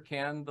 neither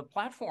can the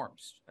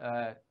platforms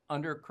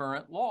under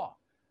current law.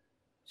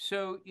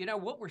 So,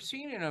 what we're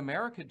seeing in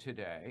America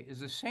today is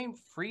the same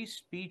free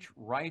speech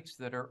rights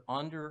that are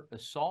under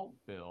assault,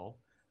 Bill,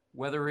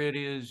 whether it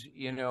is,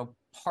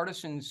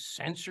 partisan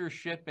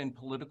censorship in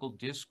political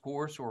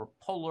discourse or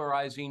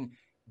polarizing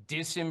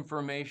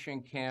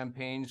disinformation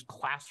campaigns,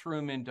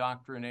 classroom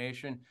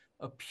indoctrination,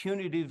 a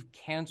punitive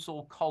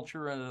cancel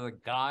culture under the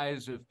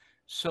guise of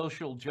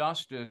social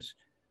justice,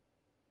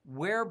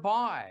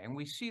 whereby, and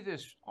we see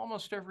this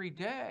almost every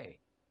day,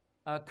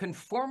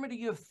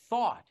 conformity of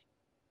thought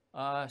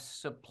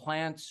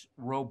supplants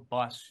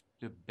robust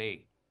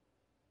debate.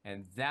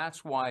 And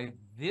that's why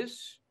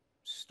this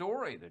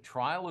story, the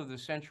trial of the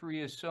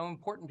century, is so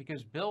important,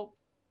 because, Bill,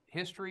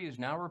 history is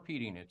now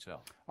repeating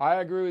itself. I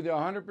agree with you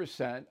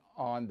 100%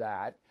 on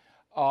that.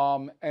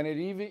 And it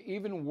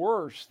even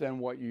worse than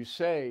what you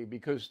say,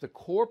 because the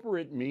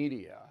corporate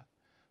media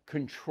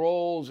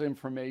controls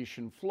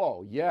information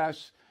flow.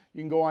 Yes,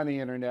 you can go on the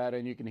internet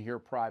and you can hear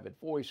private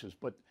voices,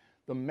 but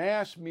the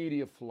mass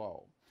media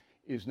flow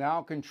is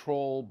now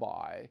controlled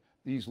by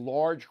these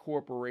large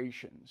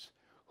corporations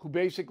who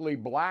basically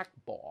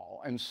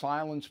blackball and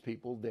silence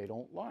people they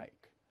don't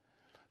like.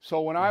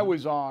 So when I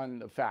was on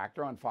The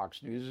Factor on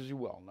Fox News, as you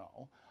well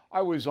know,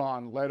 I was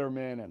on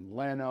Letterman and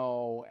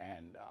Leno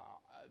and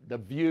The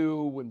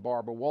View when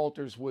Barbara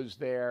Walters was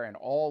there, and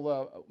all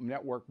the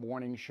network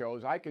morning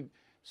shows. I could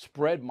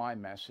spread my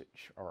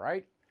message, all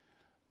right?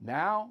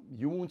 Now,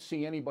 you won't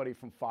see anybody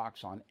from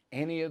Fox on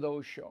any of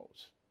those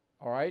shows,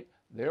 all right?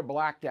 They're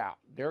blacked out.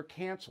 They're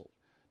canceled.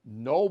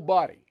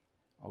 Nobody,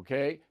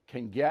 okay,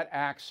 can get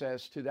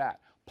access to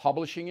that.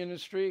 Publishing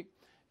industry,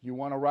 you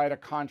want to write a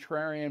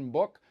contrarian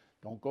book,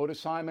 don't go to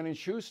Simon &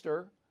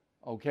 Schuster,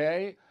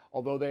 okay?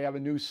 Although they have a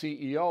new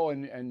CEO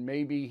and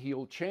maybe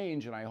he'll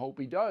change, and I hope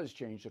he does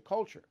change the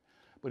culture.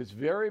 But it's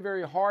very,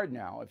 very hard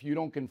now if you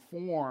don't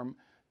conform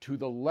to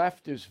the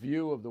leftist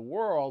view of the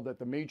world that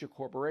the major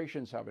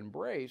corporations have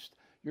embraced,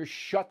 you're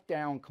shut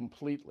down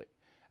completely.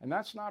 And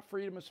that's not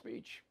freedom of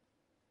speech.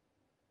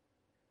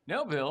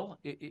 No, Bill,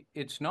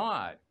 it's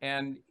not.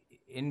 And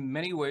in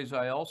many ways,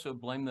 I also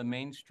blame the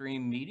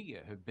mainstream media,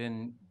 have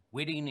been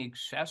witting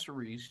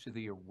accessories to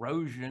the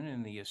erosion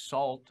and the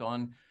assault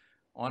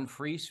on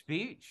free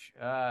speech.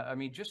 I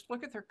mean, just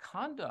look at their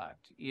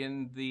conduct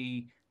in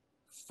the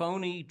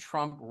phony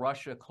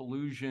Trump-Russia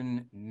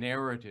collusion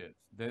narrative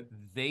that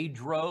they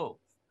drove.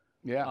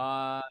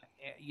 Yeah.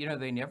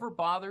 They never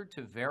bothered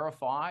to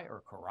verify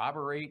or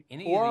corroborate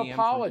any or of the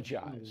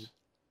apologize.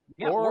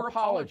 Yeah, or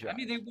apologize. I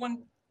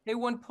mean, they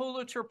won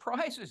Pulitzer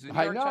Prizes. The New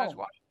I York know. Times,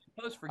 Washington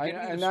Post for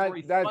getting the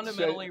story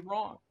fundamentally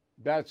wrong.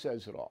 That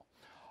says it all.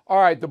 All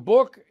right, the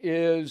book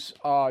is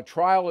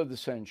Trial of the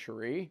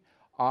Century.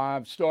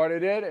 I've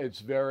started it. It's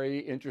very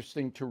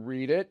interesting to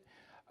read it,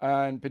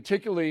 and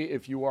particularly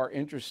if you are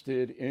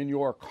interested in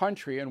your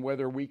country and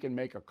whether we can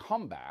make a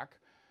comeback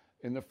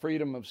in the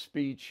freedom of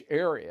speech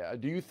area.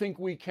 Do you think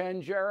we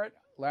can, Jarrett?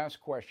 Last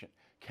question.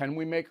 Can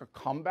we make a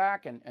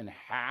comeback and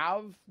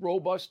have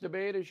robust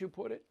debate, as you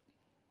put it?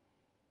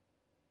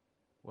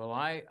 Well,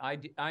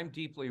 I'm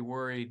deeply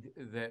worried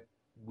that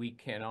we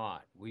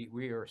cannot.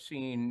 We are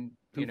seeing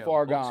too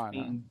far gone.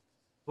 Being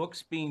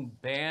books being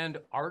banned,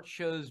 art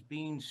shows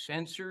being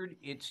censored.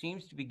 It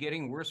seems to be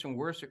getting worse and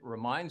worse. It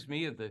reminds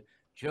me of the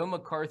Joe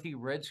McCarthy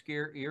Red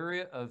Scare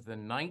era of the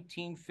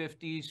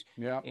 1950s,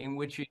 in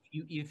which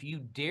if you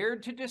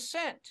dared to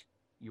dissent,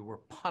 you were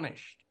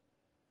punished.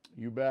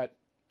 You bet.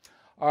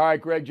 All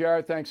right, Greg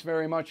Jarrett, thanks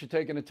very much for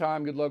taking the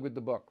time. Good luck with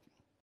the book.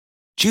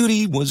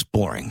 Judy was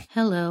boring.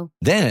 Hello.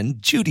 Then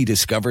Judy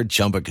discovered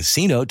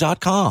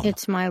ChumbaCasino.com.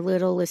 It's my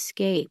little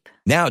escape.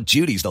 Now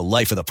Judy's the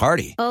life of the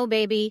party. Oh,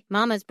 baby,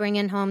 mama's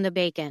bringing home the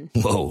bacon.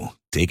 Whoa,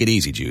 take it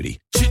easy, Judy.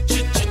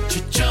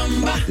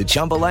 The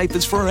Chumba life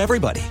is for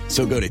everybody.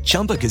 So go to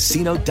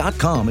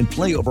ChumbaCasino.com and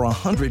play over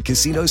 100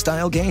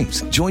 casino-style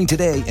games. Join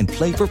today and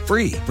play for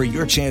free for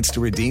your chance to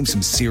redeem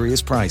some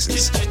serious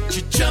prizes.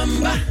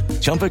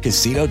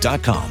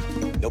 ChumbaCasino.com.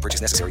 No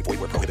purchase necessary. Void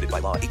where prohibited by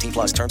law. 18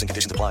 plus terms and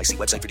conditions apply. See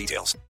website for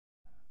details.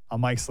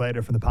 I'm Mike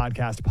Slater from the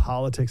podcast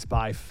Politics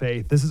by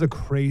Faith. This is a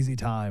crazy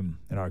time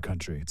in our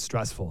country. It's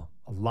stressful,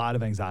 a lot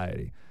of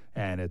anxiety,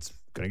 and it's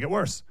going to get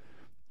worse.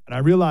 And I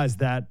realized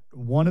that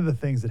one of the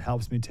things that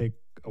helps me take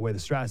away the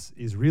stress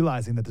is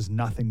realizing that there's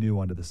nothing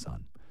new under the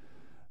sun.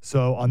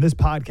 So on this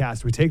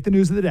podcast, we take the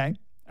news of the day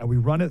and we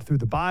run it through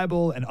the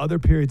Bible and other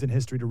periods in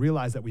history to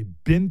realize that we've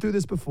been through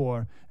this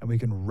before and we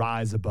can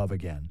rise above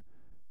again.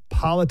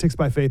 Politics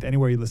by Faith,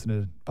 anywhere you listen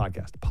to the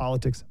podcast.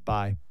 Politics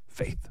by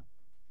Faith.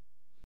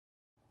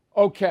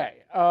 Okay,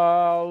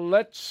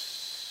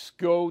 let's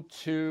go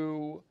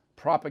to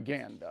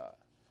propaganda.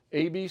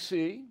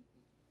 ABC,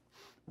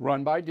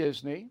 run by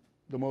Disney,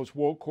 the most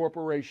woke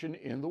corporation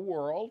in the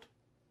world,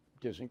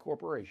 Disney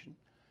Corporation,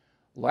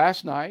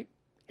 last night,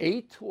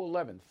 8 to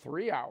 11,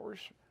 3 hours,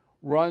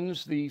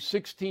 runs the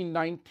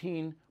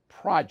 1619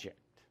 Project,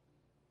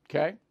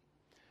 okay?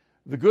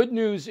 The good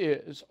news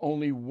is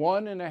only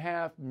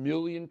 1.5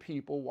 million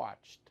people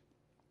watched.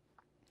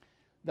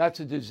 That's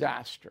a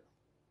disaster.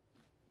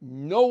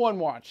 No one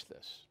watched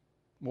this.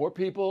 More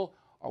people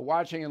are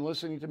watching and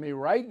listening to me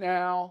right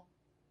now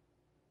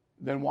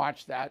than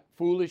watch that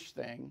foolish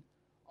thing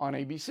on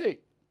ABC.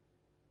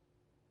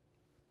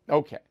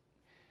 Okay,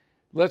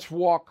 let's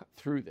walk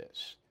through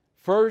this.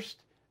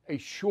 First, a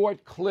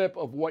short clip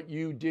of what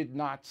you did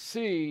not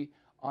see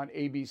on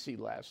ABC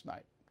last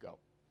night. Go.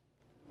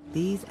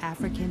 These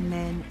African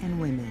men and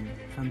women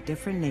from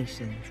different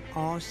nations,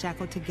 all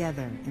shackled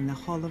together in the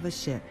hull of a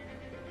ship,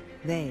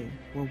 they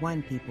were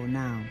one people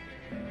now.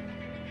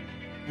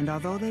 And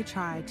although they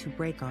tried to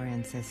break our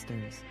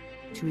ancestors,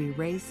 to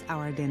erase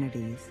our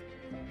identities,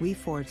 we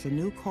forged a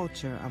new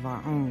culture of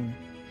our own,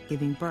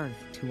 giving birth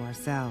to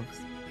ourselves.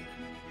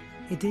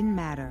 It didn't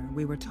matter,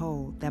 we were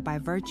told, that by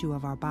virtue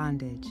of our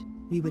bondage,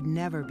 we would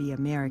never be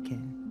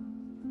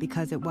American,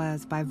 because it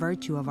was by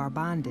virtue of our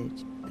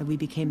bondage that we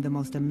became the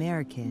most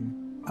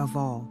American of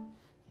all.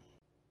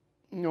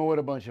 You know, what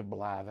a bunch of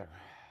blather.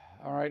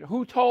 All right,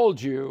 who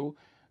told you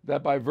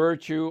that by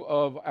virtue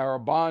of our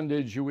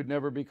bondage you would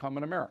never become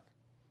an American?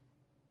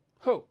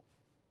 Who?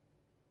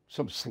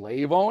 Some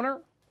slave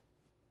owner?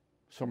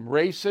 Some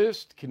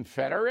racist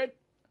Confederate?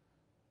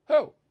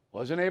 Who?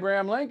 Wasn't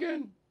Abraham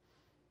Lincoln?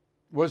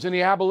 Wasn't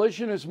the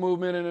abolitionist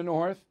movement in the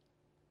North?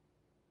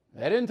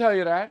 They didn't tell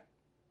you that.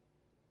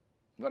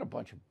 What a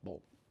bunch of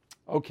bull.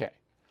 Okay.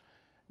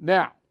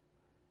 Now,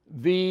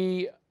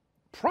 the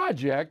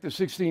project, the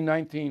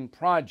 1619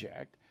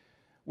 Project,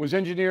 was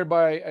engineered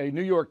by a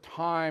New York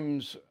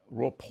Times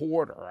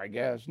reporter, I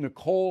guess,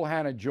 Nicole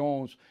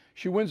Hannah-Jones.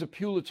 She wins a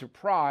Pulitzer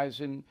Prize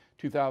in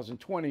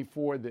 2020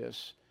 for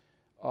this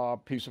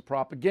piece of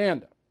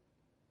propaganda.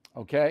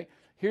 Okay?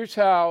 Here's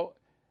how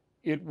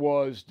it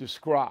was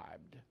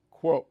described.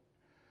 Quote,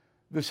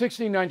 the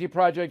 1619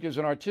 Project is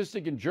an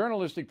artistic and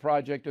journalistic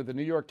project of the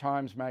New York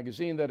Times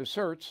Magazine that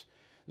asserts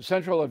the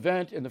central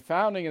event in the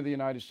founding of the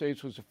United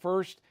States was the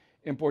first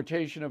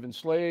importation of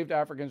enslaved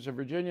Africans to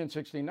Virginia in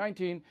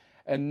 1619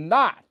 and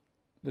not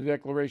the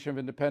Declaration of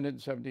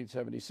Independence in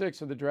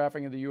 1776 and the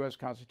drafting of the U.S.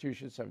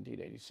 Constitution in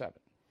 1787.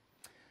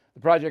 The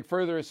project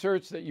further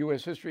asserts that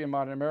U.S. history and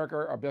modern America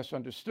are best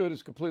understood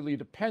as completely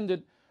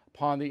dependent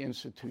upon the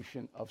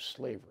institution of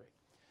slavery.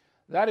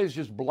 That is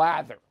just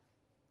blather.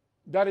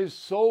 That is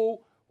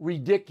so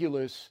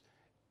ridiculous,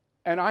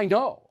 and I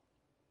know.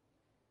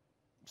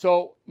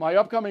 So my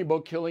upcoming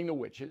book, Killing the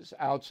Witches,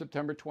 out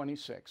September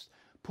 26th,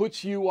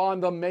 puts you on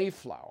the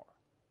Mayflower,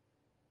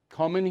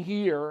 coming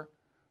here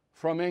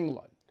from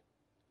England,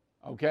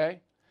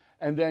 okay?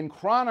 And then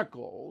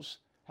chronicles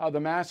how the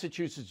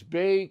Massachusetts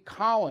Bay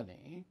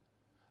Colony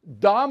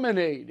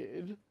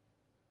dominated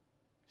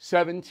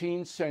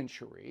 17th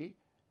century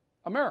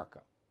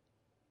America.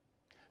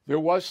 There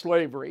was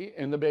slavery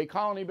in the Bay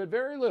Colony, but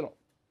very little.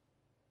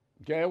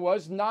 Okay, it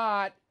was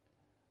not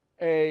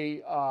an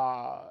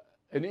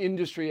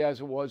industry as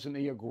it was in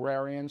the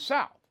agrarian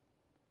South.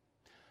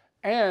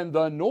 And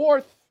the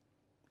North,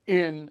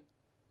 in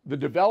the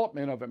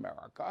development of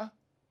America,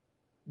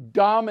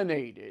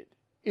 dominated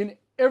in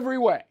every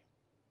way.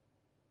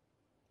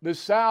 The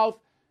South,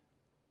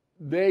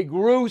 they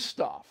grew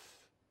stuff,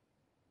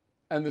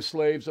 and the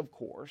slaves, of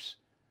course,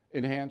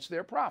 enhanced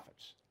their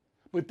profits.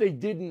 but they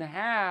didn't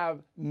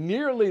have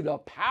nearly the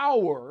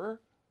power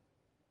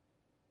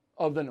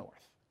of the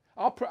North.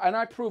 And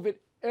I prove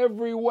it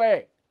every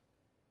way.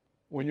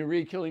 When you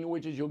read Killing the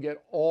Witches, you'll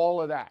get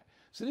all of that.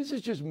 So this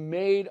is just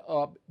made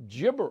up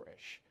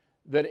gibberish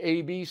that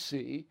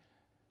ABC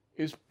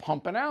is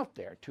pumping out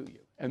there to you,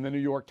 and the New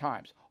York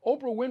Times.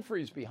 Oprah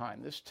Winfrey's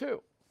behind this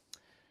too.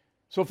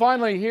 So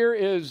finally, here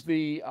is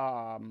the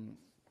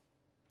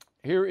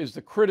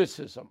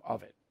criticism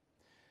of it.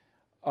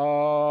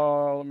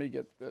 Let me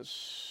get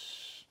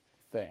this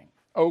thing.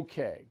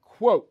 Okay,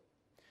 quote.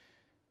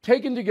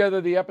 Taken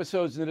together, the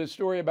episodes did a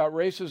story about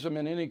racism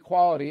and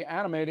inequality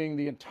animating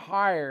the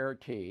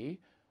entirety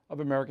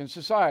of American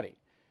society.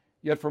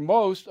 Yet for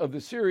most of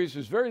the series,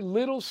 there's very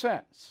little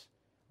sense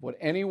what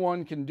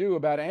anyone can do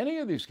about any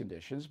of these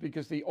conditions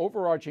because the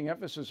overarching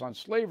emphasis on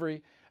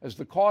slavery as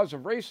the cause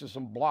of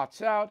racism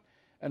blots out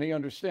any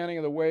understanding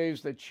of the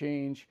ways that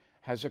change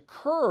has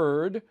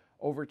occurred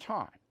over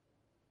time.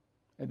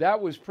 And that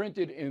was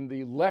printed in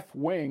the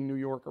left-wing New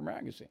Yorker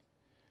magazine.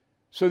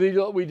 So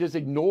we just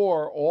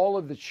ignore all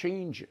of the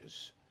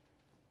changes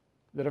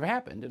that have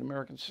happened in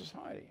American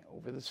society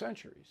over the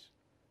centuries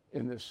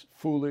in this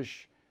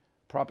foolish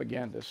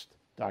propagandist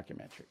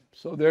documentary.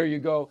 So there you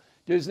go.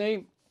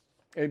 Disney,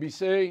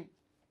 ABC,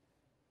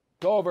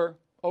 it's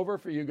over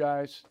for you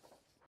guys.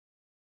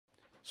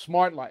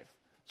 Smart Life.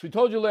 So we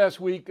told you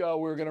last week we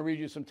were going to read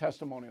you some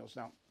testimonials.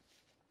 Now,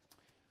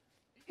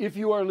 if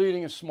you are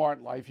leading a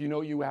smart life, you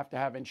know you have to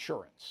have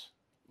insurance,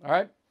 all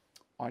right?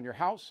 On your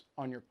house,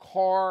 on your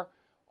car,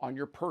 on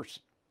your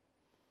person.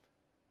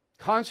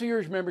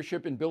 Concierge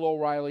membership in Bill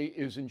O'Reilly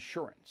is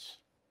insurance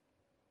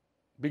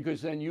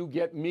because then you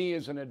get me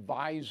as an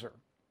advisor,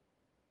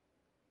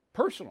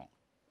 personal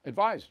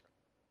advisor,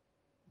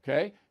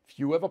 okay? If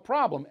you have a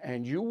problem,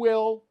 and you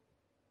will,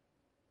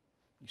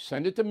 you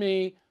send it to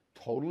me,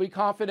 totally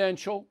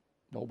confidential,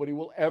 nobody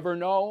will ever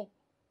know,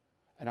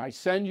 and I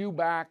send you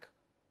back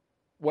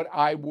what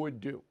I would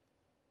do.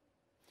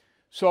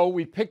 So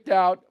we picked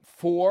out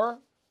 4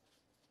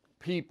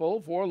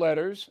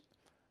 letters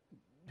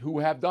who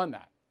have done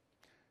that.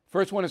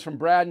 First one is from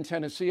Brad in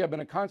Tennessee. I've been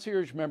a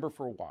concierge member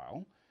for a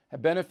while,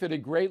 have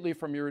benefited greatly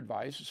from your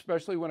advice,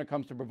 especially when it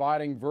comes to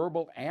providing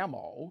verbal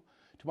ammo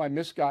to my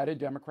misguided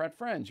Democrat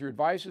friends. Your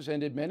advice has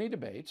ended many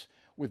debates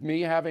with me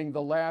having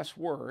the last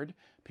word.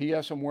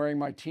 P.S. I'm wearing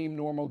my Team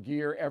Normal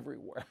gear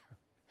everywhere.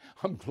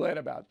 I'm glad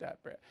about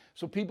that, Brad.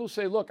 So people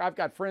say, look, I've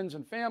got friends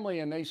and family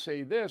and they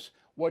say this.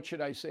 What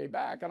should I say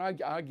back? And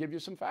I'll give you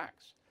some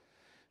facts.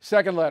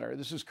 Second letter,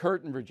 this is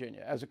Kurt in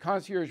Virginia. As a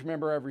concierge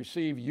member, I've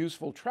received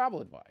useful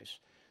travel advice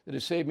that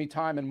has saved me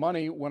time and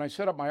money. When I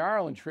set up my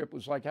Ireland trip, it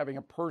was like having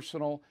a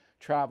personal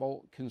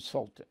travel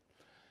consultant.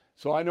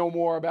 So I know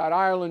more about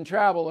Ireland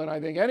travel than I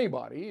think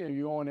anybody.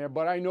 You go in there,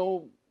 but I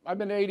know I've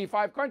been to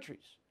 85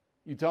 countries.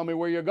 You tell me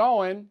where you're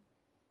going,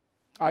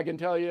 I can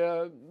tell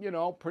you,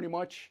 pretty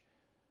much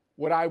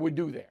what I would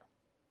do there.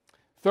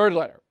 Third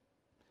letter.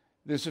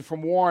 This is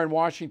from Warren,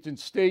 Washington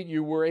State.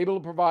 You were able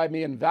to provide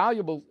me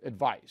invaluable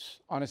advice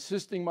on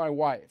assisting my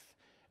wife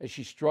as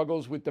she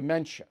struggles with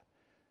dementia.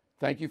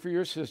 Thank you for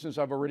your assistance.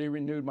 I've already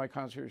renewed my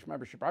concierge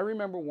membership. I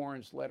remember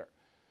Warren's letter.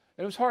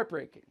 It was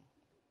heartbreaking.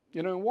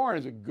 Warren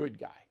is a good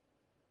guy.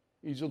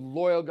 He's a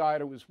loyal guy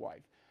to his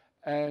wife.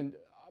 And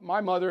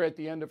my mother, at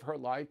the end of her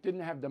life,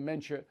 didn't have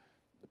dementia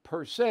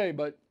per se,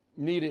 but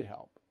needed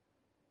help.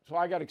 So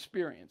I got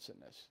experience in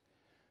this.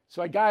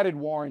 So I guided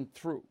Warren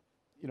through.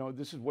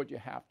 This is what you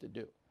have to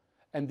do.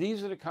 And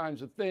these are the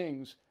kinds of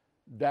things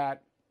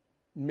that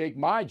make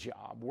my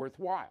job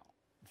worthwhile.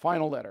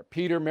 Final letter,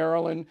 Peter,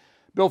 Maryland.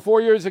 Bill,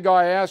 4 years ago,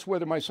 I asked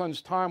whether my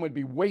son's time would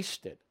be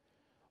wasted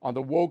on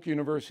the woke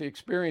university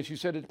experience. You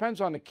said it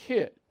depends on the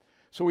kid.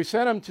 So we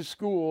sent him to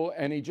school,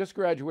 and he just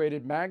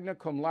graduated magna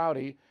cum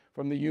laude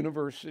from the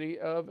University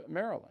of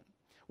Maryland.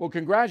 Well,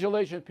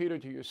 congratulations, Peter,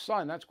 to your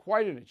son. That's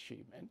quite an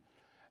achievement.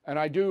 And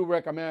I do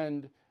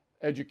recommend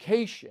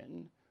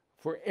education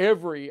for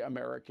every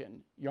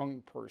American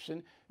young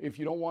person. If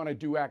you don't want to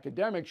do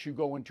academics, you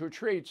go into a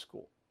trade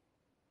school.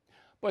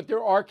 But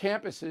there are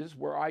campuses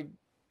where I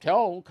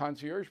tell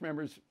concierge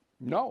members,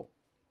 no,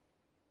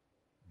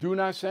 do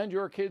not send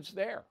your kids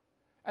there.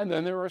 And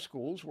then there are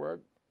schools where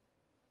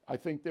I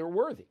think they're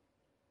worthy.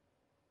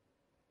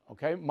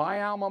 Okay,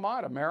 my alma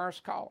mater,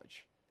 Marist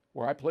College,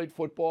 where I played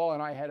football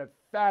and I had a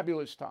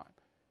fabulous time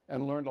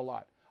and learned a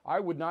lot.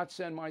 I would not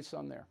send my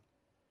son there.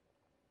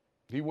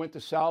 He went to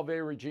Salve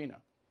Regina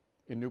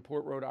in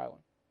Newport, Rhode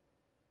Island,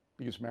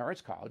 because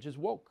Marist College is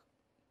woke.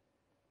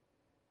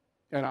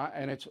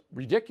 And it's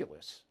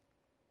ridiculous.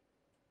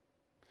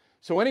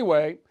 So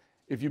anyway,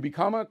 if you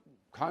become a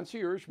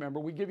concierge member,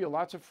 we give you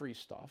lots of free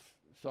stuff,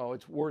 so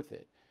it's worth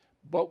it.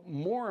 But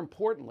more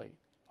importantly,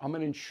 I'm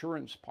an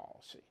insurance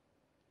policy.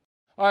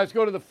 All right, let's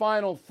go to the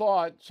final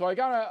thought. So I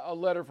got a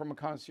letter from a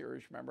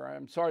concierge member.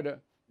 I'm sorry to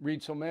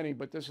read so many,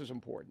 but this is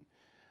important.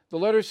 The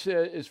letter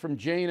is from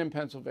Jane in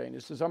Pennsylvania.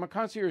 It says, I'm a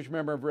concierge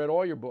member. I've read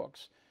all your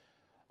books.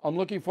 I'm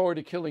looking forward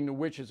to Killing the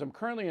Witches. I'm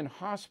currently in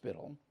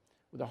hospital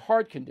with a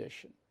heart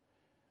condition,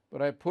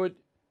 but I put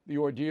the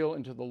ordeal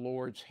into the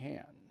Lord's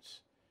hands.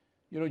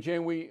 You know,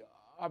 Jane,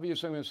 I'm going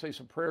to say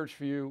some prayers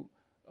for you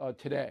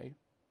today,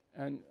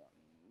 and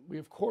we,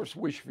 of course,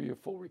 wish for your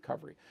full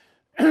recovery.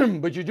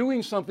 But you're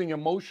doing something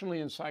emotionally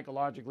and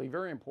psychologically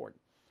very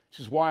important. This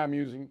is why I'm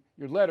using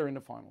your letter in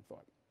the final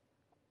thought.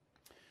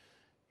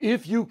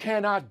 If you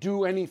cannot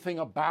do anything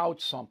about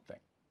something,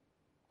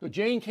 so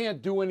Jane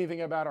can't do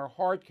anything about her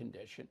heart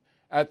condition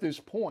at this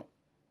point.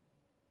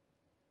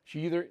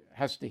 She either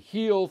has to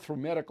heal through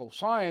medical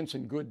science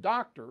and good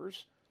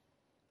doctors,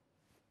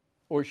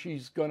 or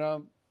she's going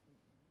to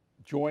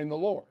join the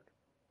Lord.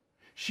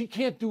 She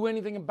can't do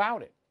anything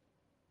about it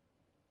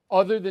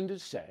other than to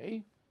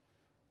say,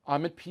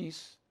 I'm at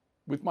peace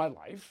with my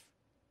life,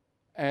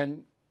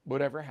 and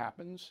whatever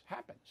happens,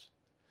 happens.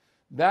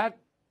 That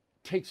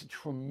takes a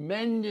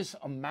tremendous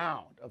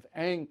amount of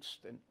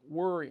angst and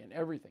worry and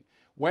everything.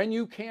 When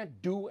you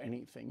can't do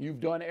anything, you've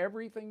done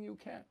everything you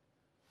can.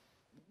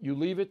 You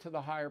leave it to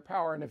the higher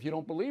power, and if you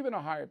don't believe in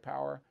a higher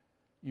power,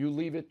 you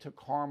leave it to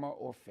karma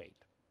or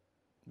fate.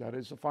 That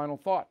is the final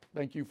thought.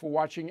 Thank you for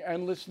watching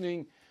and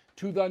listening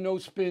to the No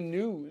Spin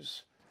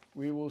News.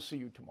 We will see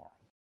you tomorrow.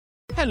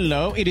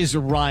 Hello, it is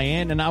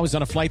Ryan, and I was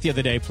on a flight the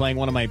other day playing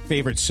one of my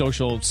favorite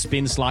social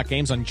spin slot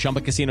games on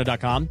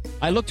ChumbaCasino.com.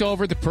 I looked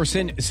over at the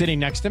person sitting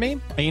next to me,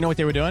 and you know what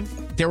they were doing?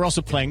 They were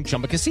also playing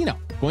Chumba Casino.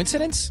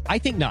 Coincidence? I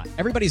think not.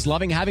 Everybody's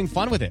loving having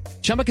fun with it.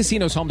 Chumba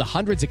Casino is home to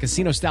hundreds of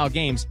casino-style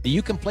games that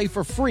you can play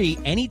for free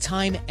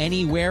anytime,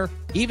 anywhere,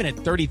 even at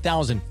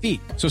 30,000 feet.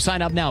 So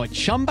sign up now at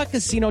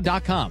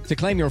ChumbaCasino.com to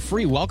claim your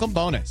free welcome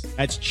bonus.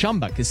 That's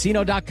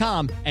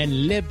ChumbaCasino.com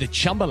and live the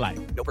Chumba life.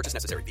 No purchase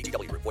necessary.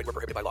 VGW. Void where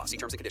prohibited by law. See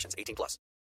terms and conditions. 18+.